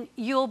 and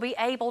you'll be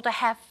able to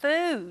have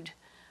food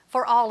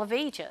for all of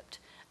Egypt.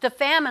 The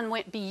famine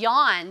went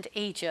beyond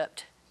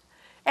Egypt.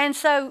 And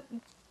so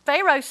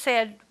Pharaoh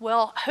said,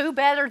 well, who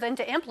better than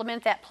to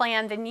implement that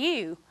plan than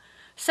you?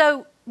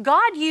 So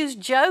God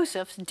used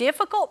Joseph's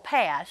difficult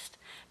past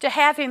to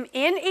have him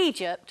in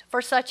Egypt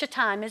for such a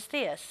time as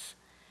this.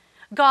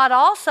 God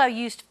also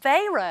used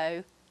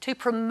Pharaoh to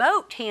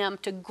promote him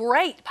to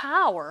great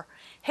power.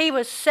 He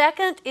was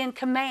second in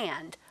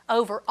command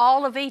over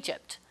all of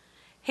Egypt.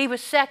 He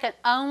was second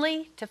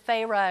only to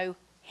Pharaoh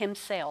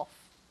himself.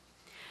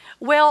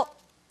 Well,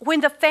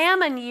 when the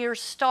famine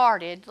years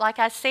started, like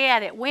I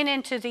said, it went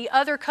into the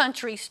other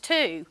countries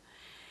too.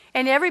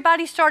 And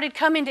everybody started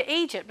coming to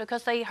Egypt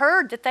because they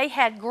heard that they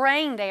had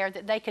grain there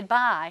that they could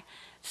buy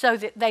so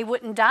that they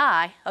wouldn't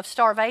die of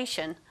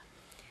starvation.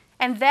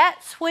 And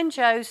that's when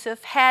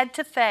Joseph had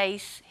to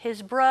face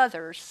his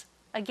brothers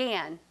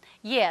again.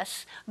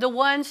 Yes, the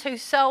ones who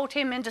sold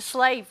him into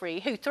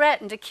slavery, who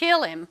threatened to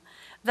kill him,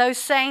 those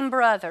same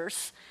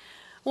brothers.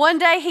 One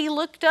day he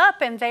looked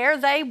up and there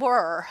they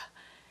were.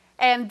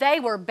 And they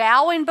were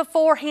bowing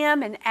before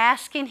him and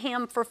asking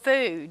him for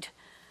food.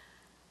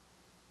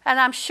 And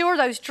I'm sure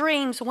those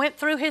dreams went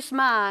through his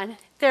mind.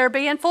 They're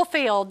being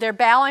fulfilled. They're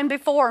bowing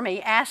before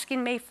me,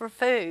 asking me for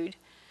food.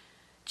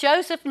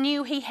 Joseph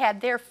knew he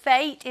had their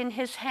fate in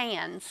his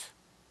hands.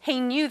 He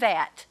knew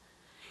that.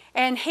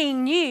 And he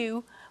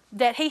knew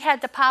that he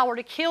had the power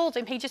to kill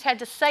them. He just had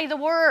to say the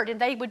word and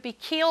they would be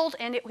killed,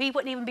 and he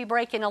wouldn't even be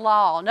breaking a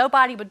law.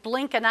 Nobody would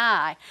blink an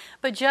eye.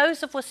 But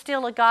Joseph was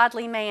still a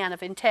godly man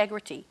of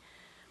integrity.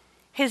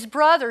 His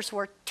brothers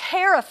were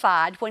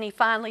terrified when he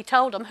finally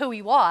told them who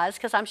he was,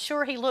 because I'm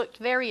sure he looked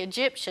very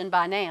Egyptian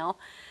by now.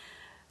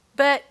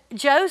 But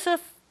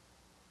Joseph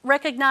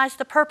recognized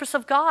the purpose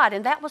of God,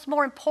 and that was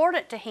more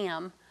important to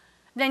him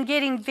than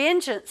getting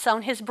vengeance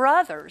on his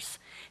brothers.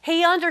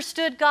 He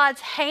understood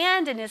God's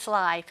hand in his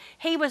life.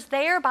 He was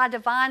there by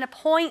divine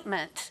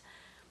appointment.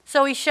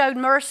 So he showed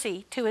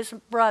mercy to his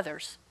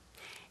brothers.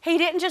 He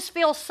didn't just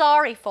feel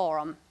sorry for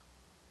them.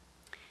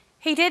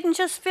 He didn't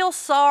just feel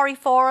sorry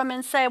for them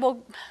and say,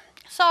 well,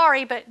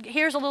 sorry, but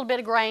here's a little bit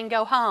of grain,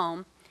 go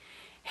home.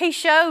 He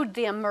showed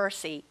them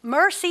mercy.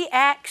 Mercy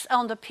acts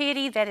on the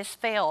pity that is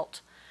felt.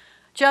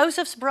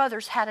 Joseph's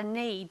brothers had a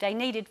need. They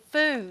needed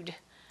food.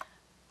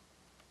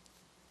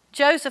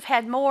 Joseph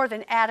had more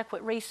than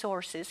adequate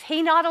resources.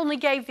 He not only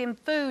gave them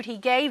food, he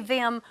gave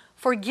them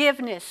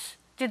forgiveness.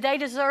 Did they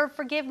deserve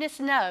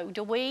forgiveness? No.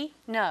 Do we?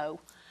 No.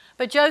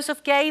 But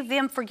Joseph gave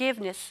them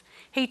forgiveness.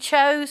 He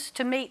chose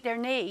to meet their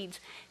needs.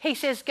 He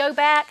says, go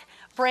back,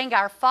 bring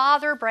our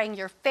father, bring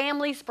your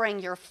families, bring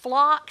your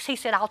flocks. He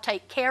said, I'll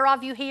take care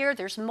of you here.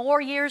 There's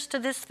more years to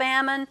this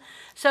famine.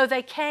 So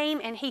they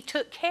came and he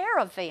took care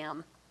of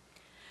them.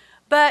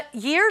 But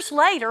years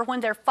later,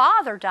 when their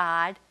father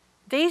died,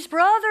 these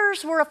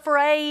brothers were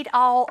afraid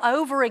all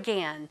over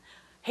again.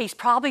 He's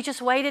probably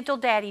just waited till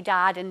Daddy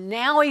died, and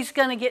now he's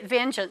going to get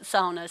vengeance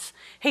on us.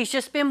 He's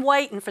just been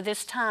waiting for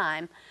this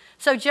time.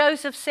 So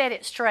Joseph said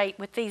it straight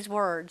with these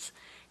words.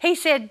 He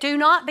said, do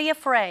not be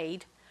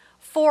afraid,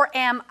 for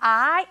am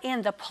I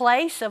in the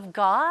place of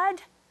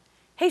God?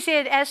 He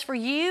said, as for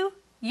you,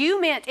 you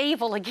meant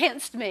evil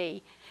against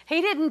me.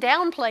 He didn't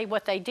downplay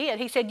what they did.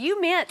 He said, you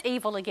meant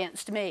evil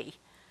against me.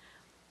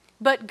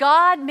 But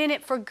God meant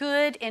it for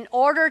good in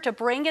order to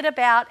bring it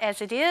about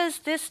as it is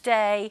this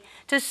day,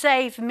 to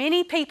save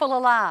many people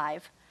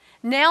alive.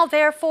 Now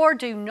therefore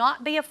do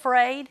not be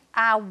afraid.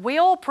 I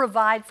will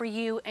provide for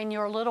you and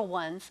your little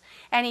ones.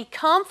 And he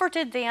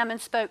comforted them and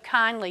spoke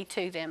kindly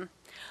to them.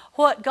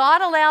 What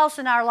God allows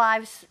in our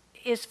lives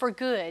is for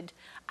good,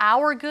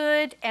 our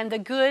good and the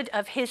good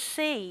of his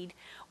seed.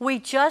 We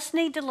just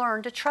need to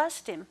learn to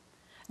trust him.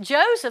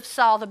 Joseph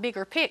saw the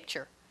bigger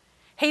picture.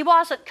 He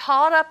wasn't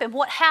caught up in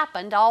what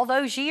happened all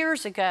those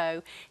years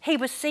ago. He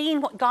was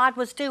seeing what God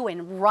was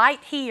doing right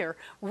here,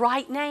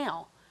 right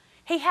now.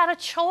 He had a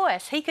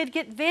choice. He could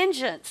get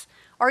vengeance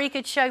or he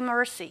could show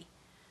mercy.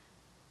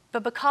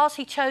 But because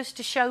he chose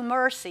to show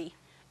mercy,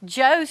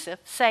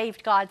 Joseph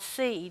saved God's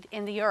seed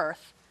in the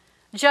earth.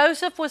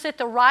 Joseph was at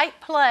the right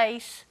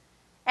place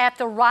at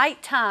the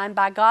right time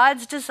by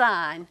God's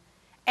design,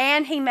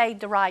 and he made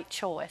the right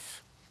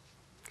choice.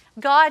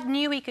 God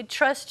knew he could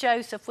trust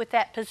Joseph with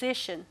that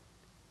position.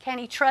 Can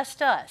he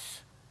trust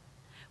us?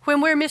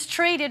 When we're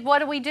mistreated, what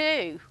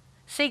do?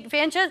 Seek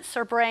vengeance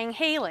or bring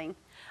healing?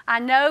 I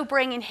know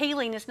bringing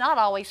healing is not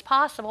always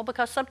possible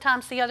because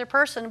sometimes the other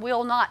person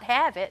will not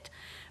have it.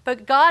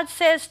 But God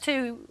says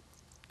to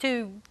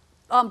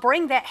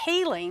bring that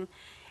healing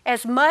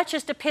as much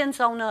as depends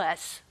on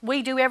us.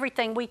 We do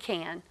everything we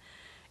can.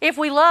 If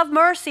we love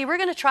mercy, we're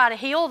going to try to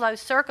heal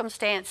those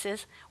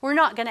circumstances. We're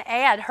not going to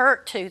add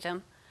hurt to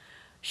them.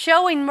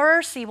 Showing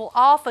mercy will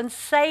often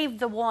save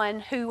the one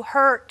who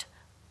hurt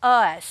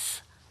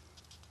us.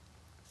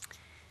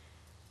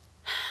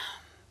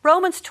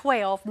 Romans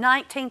 12,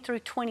 19 through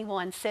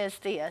 21 says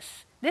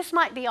this. This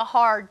might be a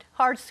hard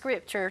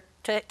scripture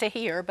to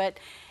hear, but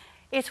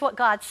it's what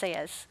God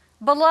says.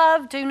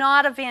 Beloved, do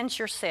not avenge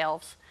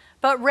yourselves,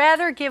 but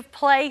rather give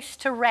place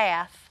to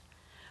wrath.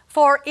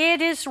 For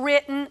it is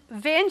written,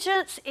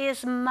 vengeance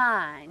is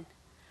mine.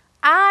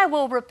 I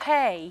will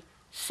repay,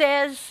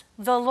 says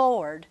the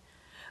Lord.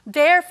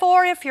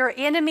 Therefore, if your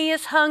enemy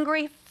is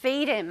hungry,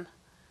 feed him.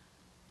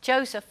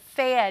 Joseph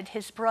fed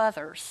his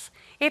brothers.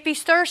 If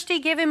he's thirsty,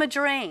 give him a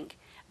drink.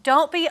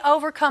 Don't be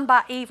overcome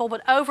by evil,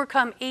 but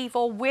overcome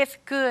evil with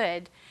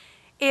good.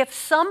 If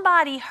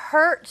somebody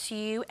hurts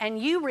you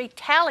and you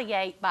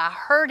retaliate by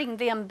hurting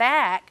them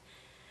back,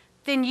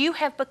 then you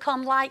have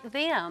become like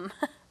them.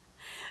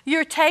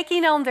 You're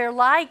taking on their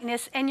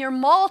likeness and you're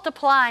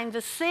multiplying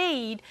the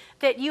seed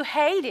that you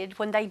hated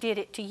when they did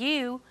it to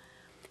you.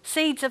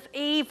 Seeds of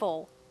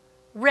evil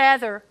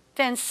rather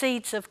than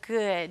seeds of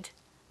good.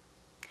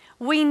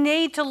 We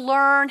need to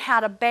learn how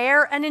to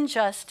bear an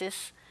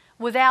injustice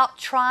without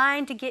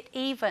trying to get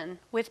even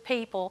with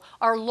people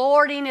or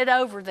lording it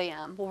over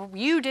them. Well,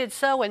 you did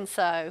so and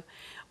so.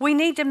 We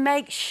need to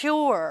make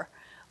sure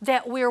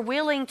that we're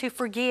willing to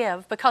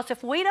forgive, because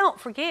if we don't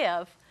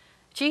forgive,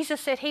 Jesus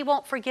said He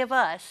won't forgive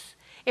us.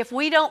 If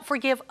we don't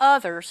forgive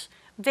others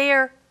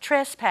their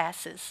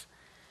trespasses.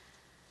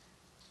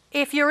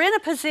 If you're in a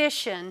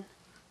position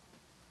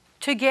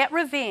to get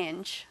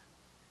revenge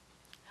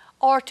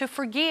or to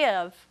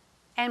forgive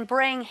and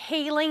bring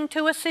healing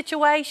to a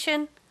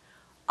situation,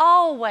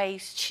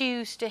 always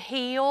choose to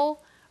heal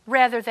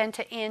rather than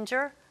to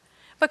injure.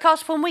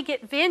 Because when we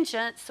get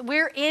vengeance,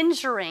 we're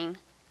injuring.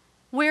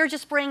 We're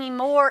just bringing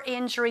more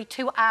injury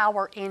to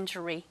our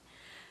injury.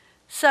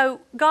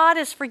 So God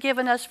has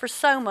forgiven us for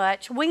so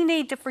much. We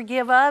need to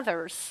forgive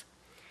others.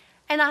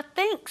 And I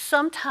think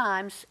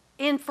sometimes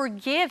in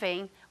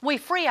forgiving, we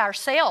free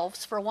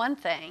ourselves, for one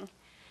thing.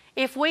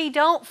 If we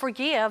don't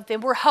forgive,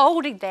 then we're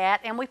holding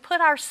that and we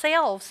put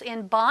ourselves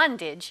in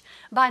bondage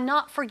by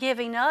not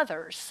forgiving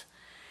others.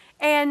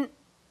 And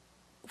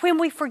when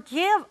we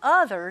forgive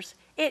others,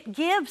 it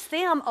gives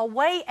them a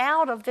way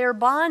out of their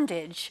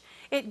bondage.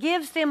 It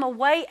gives them a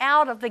way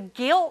out of the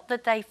guilt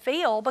that they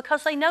feel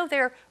because they know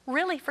they're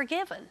really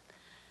forgiven.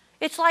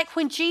 It's like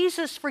when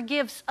Jesus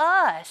forgives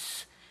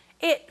us,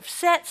 it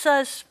sets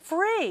us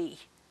free.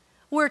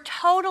 We're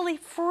totally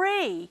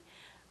free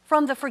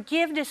from the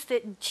forgiveness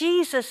that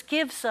Jesus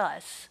gives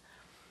us.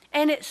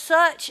 And it's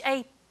such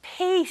a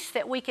peace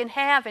that we can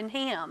have in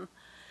Him.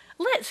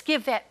 Let's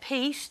give that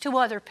peace to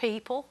other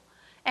people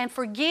and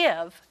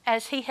forgive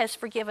as He has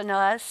forgiven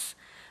us.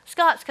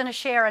 Scott's going to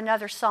share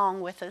another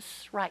song with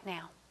us right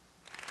now.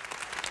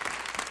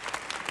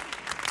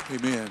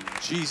 Amen.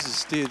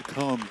 Jesus did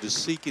come to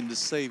seek and to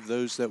save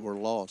those that were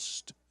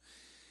lost.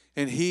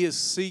 And He is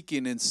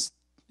seeking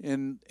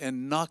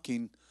and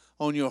knocking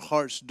on your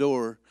heart's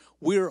door.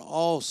 We're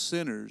all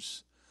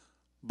sinners,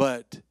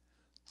 but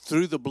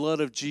through the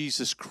blood of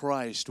Jesus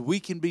Christ,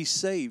 we can be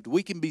saved.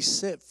 We can be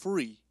set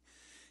free.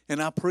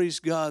 And I praise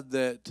God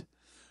that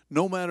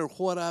no matter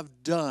what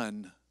I've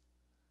done,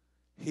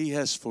 He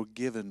has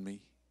forgiven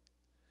me.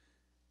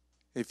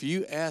 If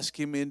you ask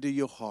Him into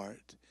your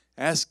heart,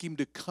 ask Him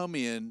to come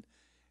in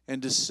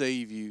and to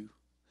save you,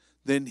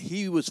 then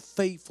He was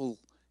faithful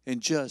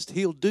and just.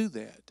 He'll do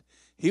that.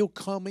 He'll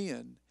come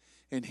in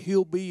and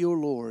He'll be your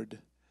Lord,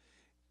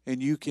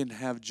 and you can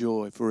have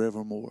joy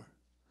forevermore.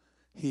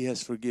 He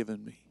has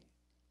forgiven me.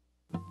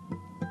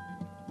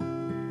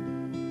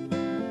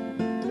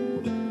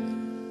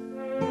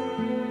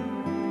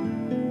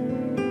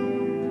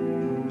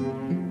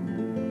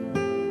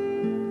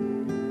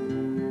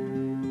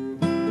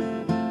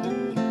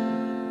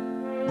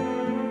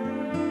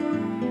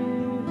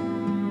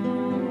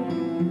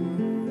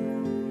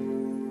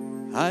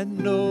 I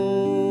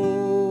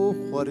know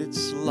what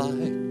it's like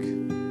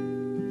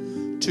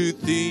to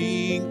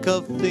think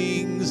of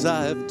things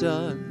I've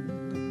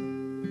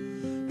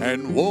done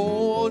and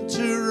want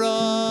to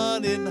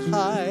run and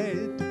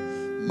hide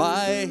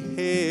my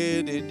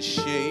head in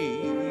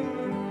shame.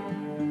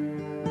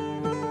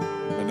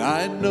 And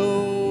I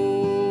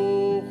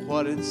know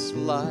what it's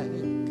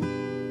like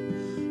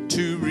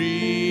to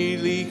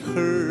really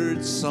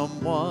hurt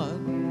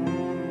someone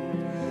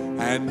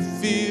and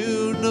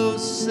feel no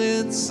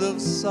sense of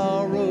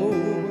sorrow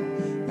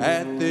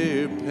at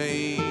their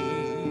pain.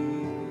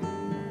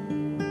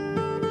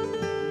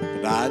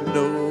 And I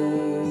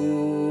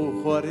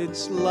know what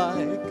it's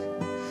like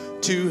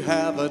to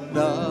have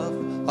enough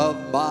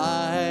of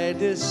my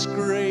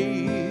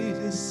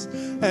disgrace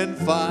and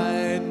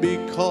find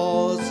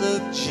because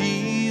of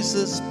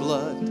Jesus'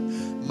 blood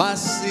my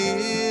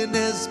sin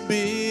has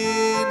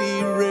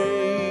been erased.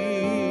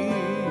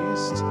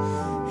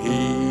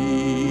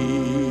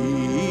 He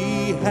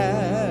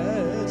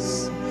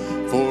has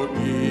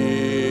forgiven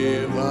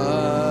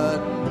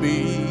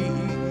me.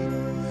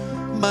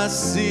 My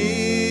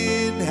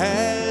sin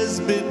has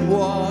been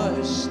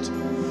washed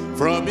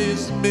from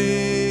His memory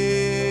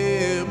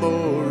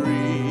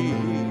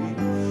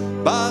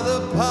by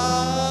the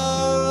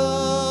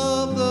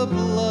power of the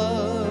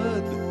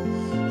blood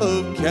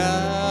of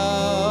Calvary.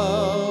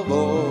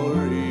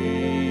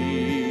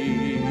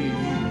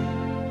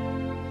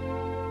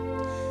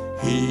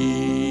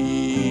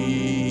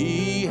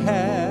 He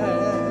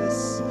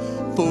has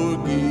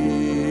forgiven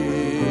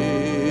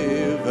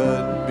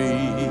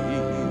me.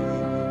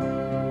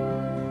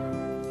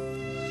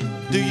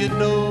 Do you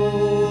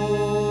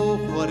know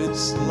what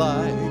it's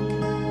like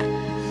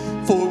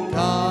for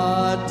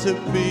God to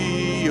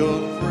be your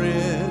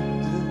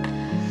friend,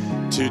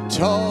 to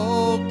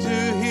talk to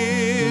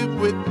Him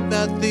with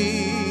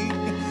nothing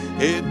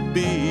in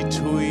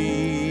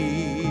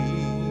between?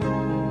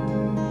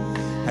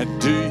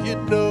 And do you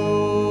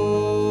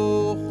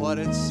know what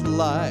it's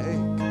like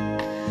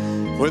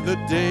when the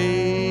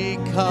day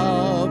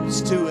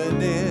comes to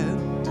an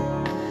end,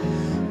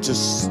 to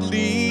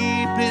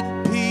sleep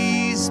in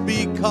peace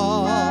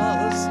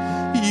because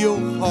your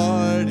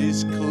heart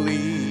is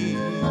clean.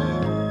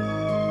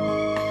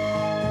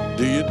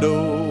 Do you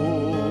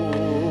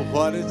know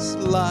what it's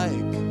like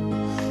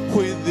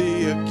when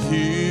the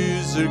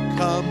accuser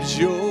comes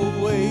your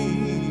way,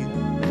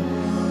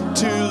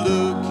 to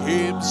look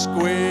him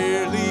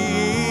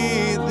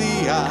squarely in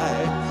the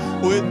eye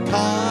with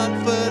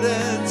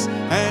confidence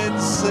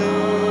and say,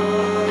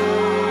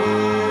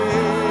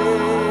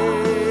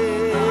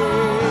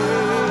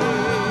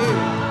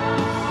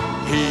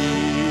 He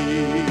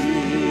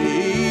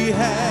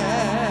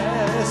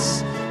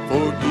has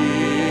forgiven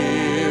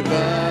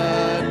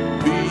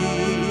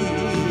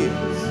me.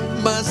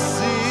 My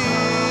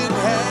sin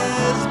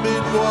has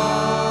been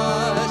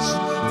washed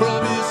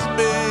from His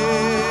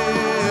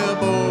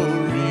memory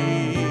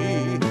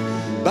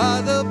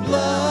by the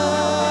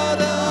blood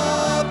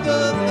of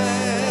the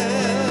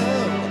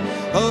Lamb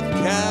of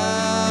Calvary.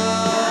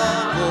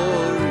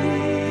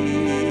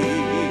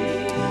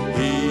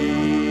 He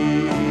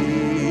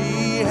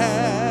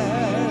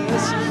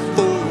has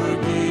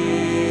forgiven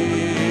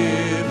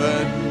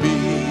me.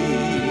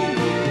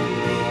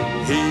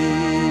 He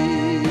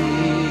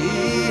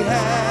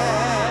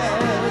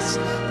has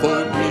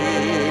forgiven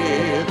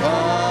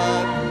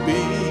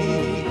me.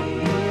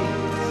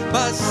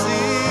 My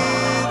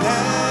sin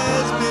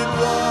has been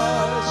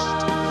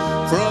washed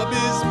from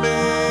His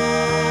memory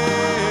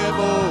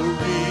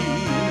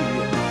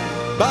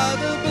by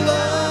the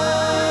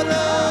blood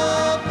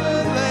of the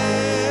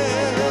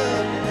Lamb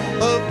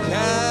of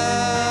Calvary.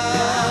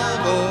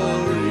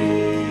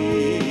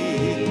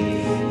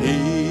 He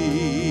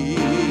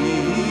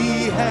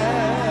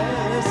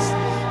has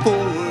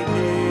forgiven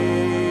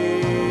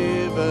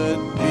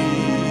me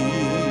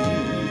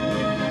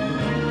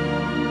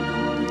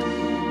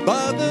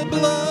by the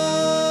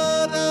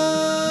blood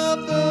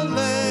of the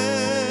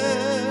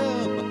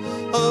Lamb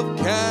of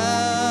Calvary.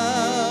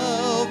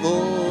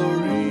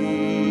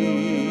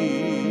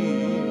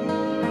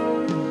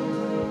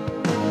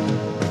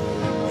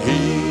 He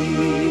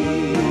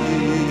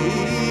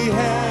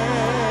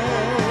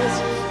has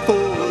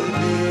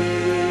forgiven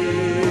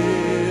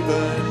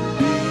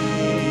me.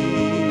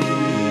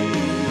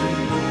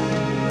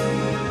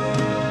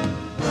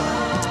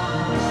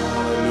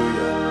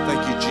 Hallelujah.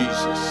 Thank you,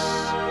 Jesus.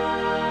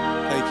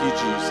 Thank you,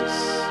 Jesus.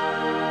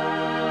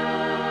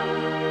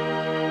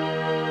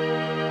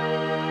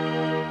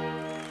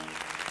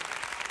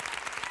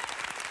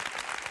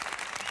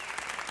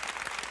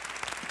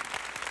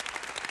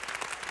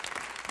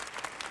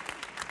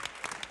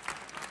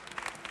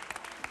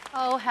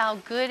 Oh, how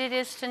good it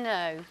is to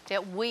know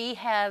that we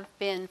have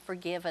been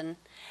forgiven,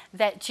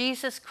 that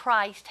Jesus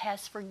Christ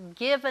has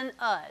forgiven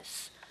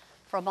us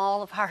from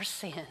all of our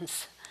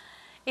sins.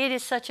 It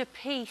is such a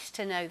peace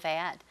to know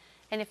that.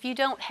 And if you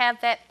don't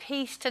have that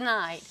peace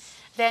tonight,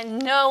 that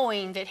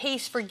knowing that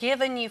He's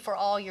forgiven you for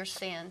all your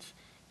sins,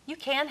 you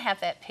can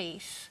have that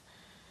peace.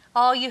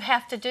 All you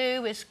have to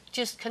do is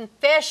just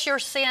confess your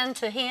sin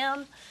to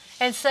Him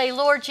and say,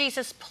 Lord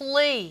Jesus,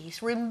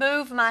 please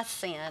remove my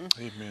sin.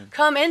 Amen.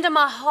 Come into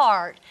my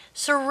heart.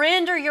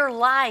 Surrender your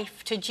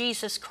life to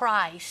Jesus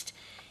Christ,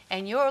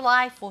 and your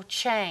life will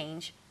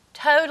change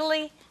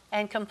totally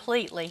and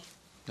completely.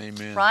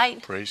 Amen.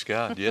 Right? Praise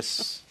God.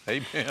 Yes.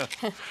 Amen.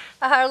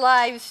 Our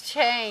lives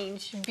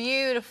change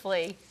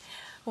beautifully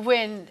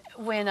when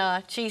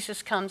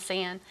Jesus comes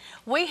in.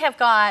 We have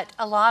got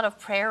a lot of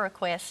prayer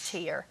requests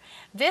here.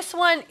 This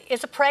one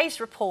is a praise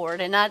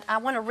report, and I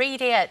want to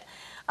read it.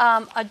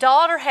 A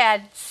daughter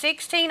had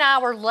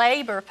 16-hour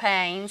labor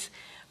pains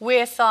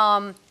with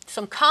some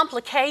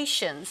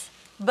complications,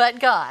 but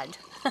God,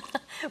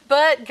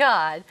 but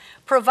God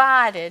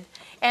provided,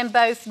 and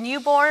both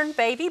newborn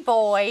baby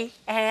boy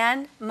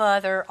and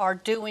mother are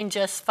doing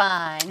just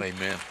fine.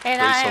 Amen. And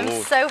Praise I the am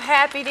Lord. so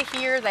happy to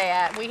hear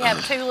that. We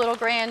have two little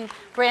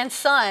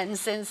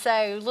grandsons, and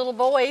so little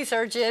boys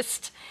are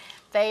just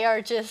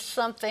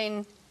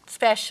something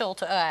special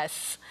to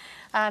us.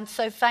 I'm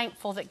so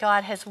thankful that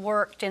God has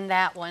worked in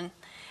that one.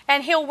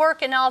 And He'll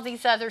work in all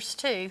these others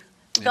too.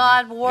 Amen.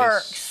 God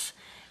works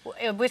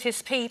with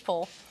His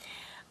people.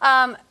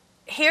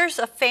 Here's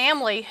a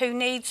family who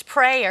needs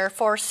prayer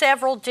for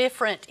several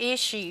different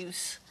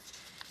issues.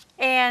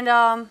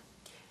 And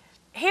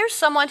here's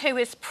someone who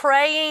is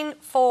praying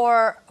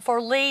for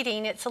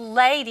leading. It's a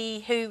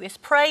lady who is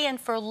praying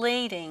for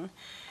leading.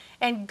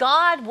 And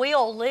God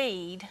will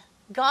lead.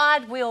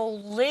 God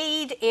will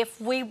lead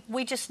if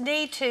we just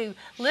need to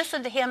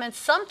listen to Him, and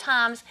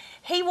sometimes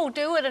He will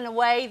do it in a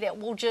way that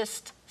will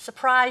just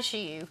surprise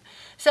you.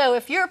 So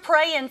if you're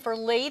praying for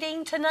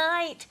leading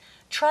tonight,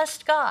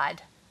 trust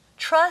God.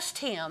 Trust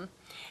Him.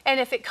 And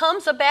if it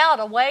comes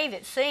about a way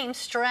that seems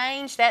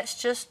strange, that's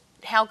just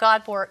how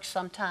God works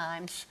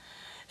sometimes.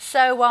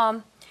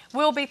 So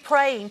we'll be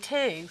praying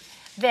too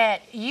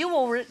that you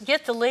will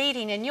get the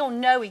leading and you'll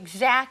know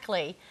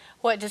exactly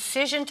what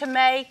decision to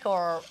make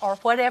or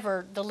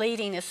whatever the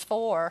leading is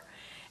for.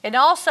 And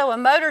also a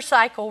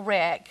motorcycle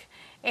wreck.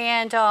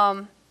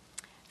 And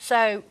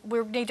so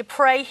we need to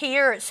pray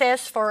here. It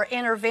says for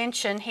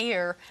intervention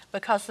here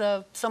because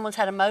someone's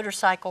had a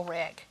motorcycle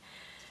wreck.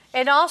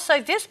 And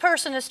also this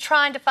person is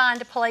trying to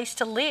find a place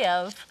to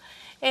live.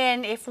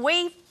 And if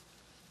we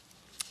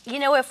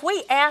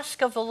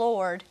ask of the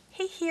Lord,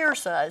 He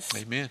hears us.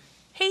 Amen.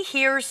 He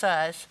hears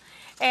us.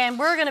 And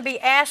we're going to be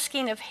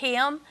asking of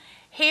Him.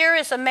 Here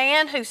is a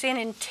man who's in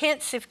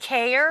intensive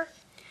care.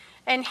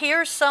 And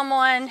here's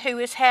someone who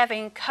is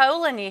having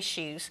colon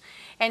issues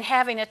and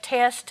having a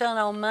test done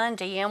on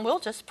Monday. And we'll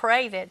just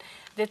pray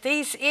that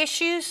these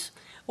issues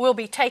will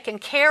be taken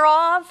care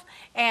of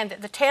and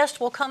that the test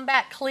will come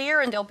back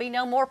clear and there'll be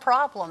no more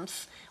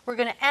problems. We're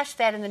going to ask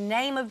that in the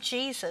name of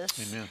Jesus.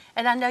 Amen.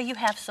 And I know you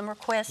have some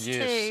requests too.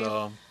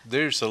 Yes,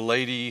 there's a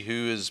lady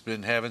who has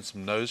been having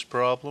some nose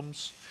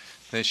problems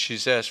and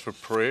she's asked for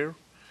prayer.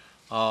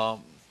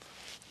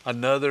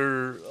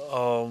 Another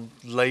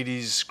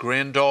lady's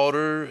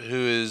granddaughter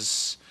who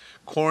is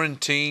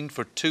quarantined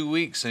for 2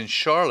 weeks in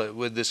Charlotte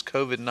with this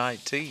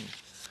COVID-19.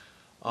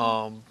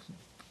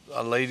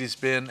 A lady's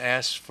been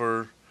asked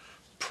for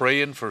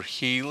praying for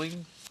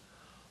healing,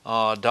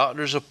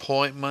 doctor's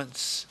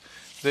appointments.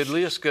 The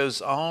list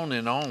goes on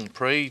and on.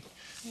 Pray,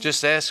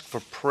 just ask for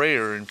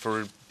prayer and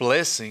for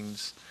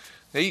blessings.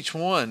 Each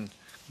one,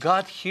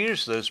 God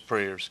hears those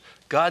prayers.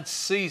 God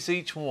sees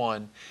each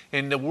one.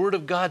 And the Word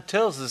of God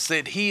tells us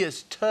that He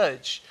is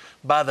touched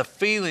by the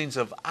feelings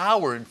of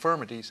our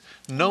infirmities,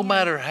 no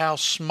matter how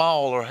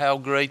small or how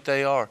great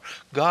they are.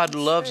 God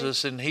loves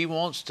us and He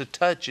wants to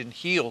touch and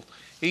heal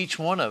each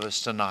one of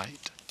us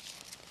tonight.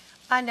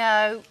 I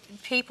know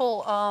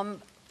people,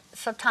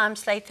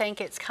 sometimes they think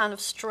it's kind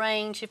of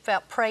strange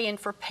about praying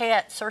for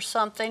pets or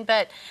something,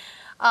 but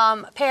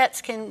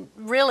pets can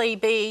really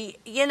be,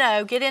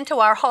 get into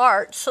our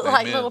hearts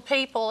like little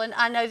people. And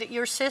I know that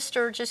your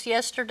sister just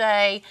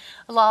yesterday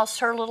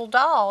lost her little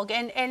dog,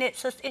 and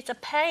it's a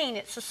pain,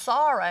 it's a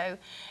sorrow,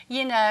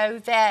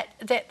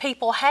 that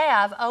people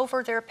have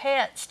over their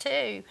pets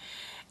too.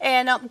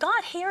 And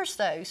God hears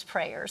those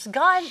prayers.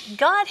 God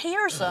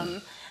hears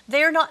them.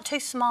 They're not too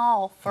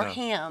small for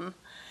Him.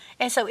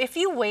 And so if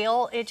you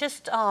will,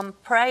 just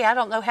pray. I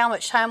don't know how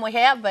much time we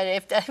have,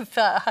 but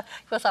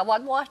because I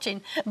wasn't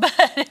watching, but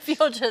if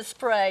you'll just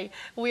pray,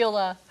 we'll...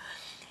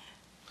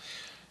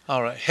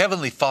 All right.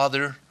 Heavenly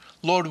Father,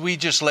 Lord, we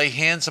just lay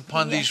hands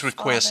upon these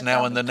requests Father, now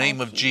God, in the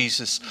name of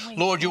Jesus.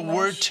 Lord, your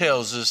word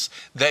tells us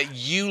that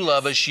you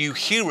love us, you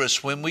hear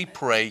us when we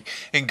pray.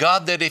 And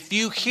God, that if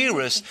you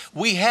hear us,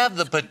 we have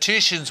the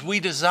petitions we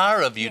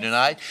desire of you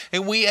tonight.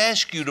 And we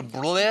ask you to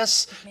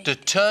bless, to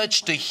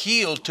touch, to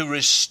heal, to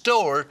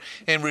restore,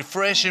 and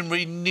refresh and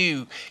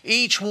renew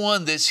each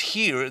one that's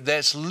here,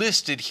 that's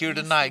listed here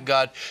tonight,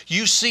 God.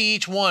 You see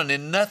each one,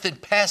 and nothing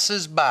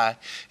passes by,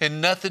 and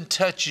nothing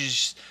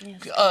touches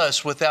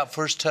us without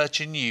first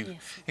touching you.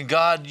 And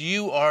God,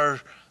 you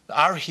are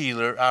our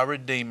healer, our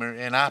redeemer,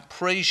 and I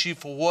praise you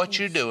for what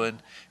you're doing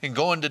and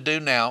going to do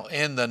now.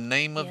 In the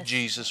name of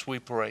Jesus we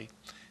pray.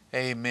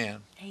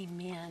 Amen.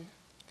 Amen.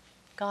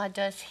 God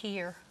does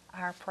hear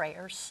our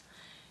prayers.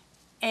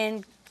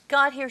 And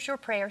God hears your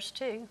prayers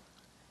too.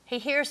 He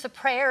hears the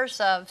prayers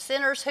of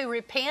sinners who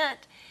repent.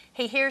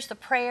 He hears the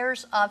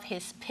prayers of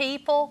His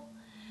people.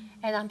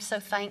 And I'm so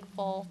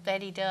thankful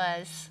that He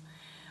does.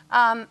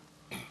 I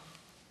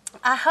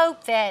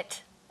hope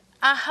that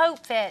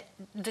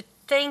the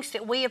things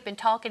that we have been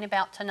talking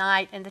about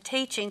tonight and the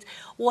teachings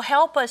will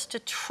help us to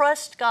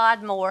trust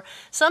God more.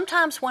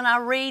 Sometimes when I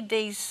read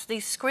these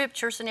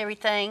scriptures and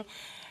everything,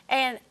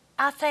 and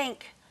I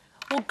think,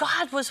 well,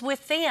 God was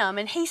with them,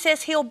 and He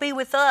says He'll be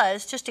with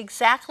us just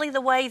exactly the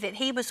way that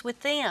He was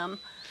with them.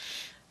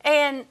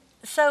 And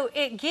so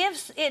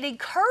it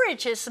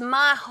encourages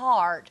my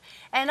heart,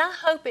 and I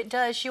hope it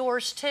does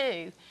yours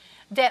too,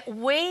 that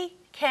we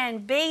can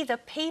be the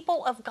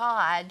people of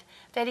God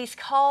that He's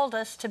called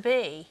us to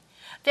be,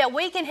 that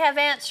we can have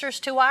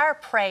answers to our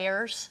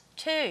prayers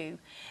too,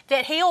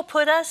 that He'll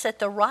put us at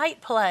the right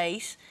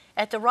place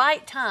at the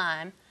right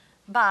time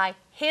by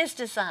His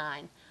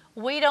design.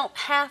 We don't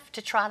have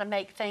to try to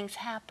make things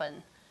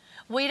happen.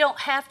 We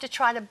don't have to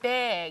try to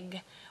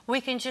beg.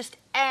 We can just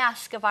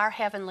ask of our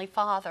Heavenly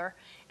Father,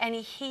 and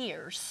He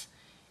hears,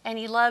 and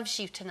He loves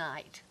you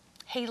tonight.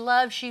 He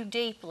loves you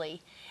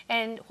deeply.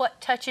 And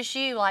what touches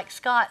you, like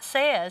Scott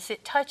says,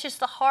 it touches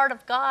the heart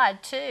of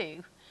God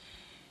too.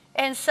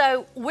 And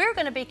so we're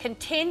going to be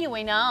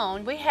continuing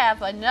on. We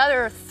have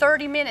another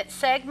 30-minute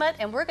segment,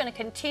 and we're going to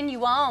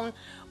continue on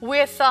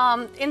with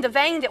in the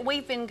vein that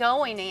we've been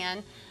going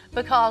in,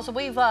 because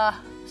we've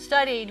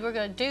studied, we're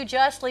going to do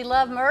justly,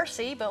 love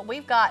mercy, but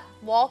we've got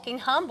walking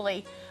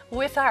humbly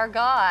with our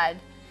God.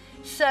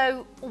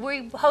 So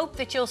we hope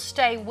that you'll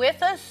stay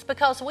with us,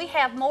 because we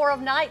have more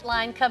of Nite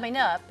Line coming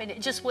up, and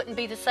it just wouldn't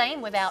be the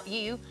same without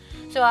you.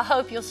 So I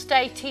hope you'll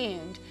stay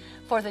tuned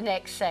for the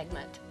next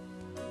segment.